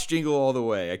movies. Watch Jingle All the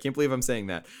Way. I can't believe I'm saying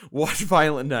that. Watch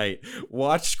Violent Night.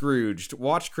 Watch Scrooged.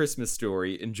 Watch Christmas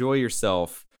Story. Enjoy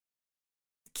yourself.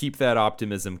 Keep that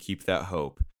optimism. Keep that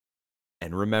hope.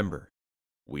 And remember,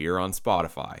 We are on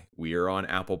Spotify. We are on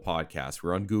Apple Podcasts.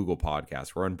 We're on Google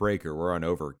Podcasts. We're on Breaker. We're on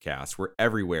Overcast. We're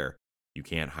everywhere. You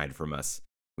can't hide from us.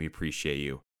 We appreciate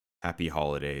you. Happy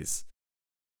holidays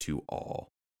to all.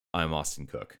 I'm Austin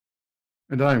Cook.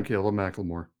 And I'm Caleb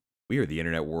McLemore. We are the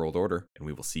Internet World Order, and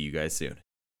we will see you guys soon.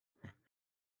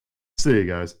 See you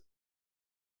guys.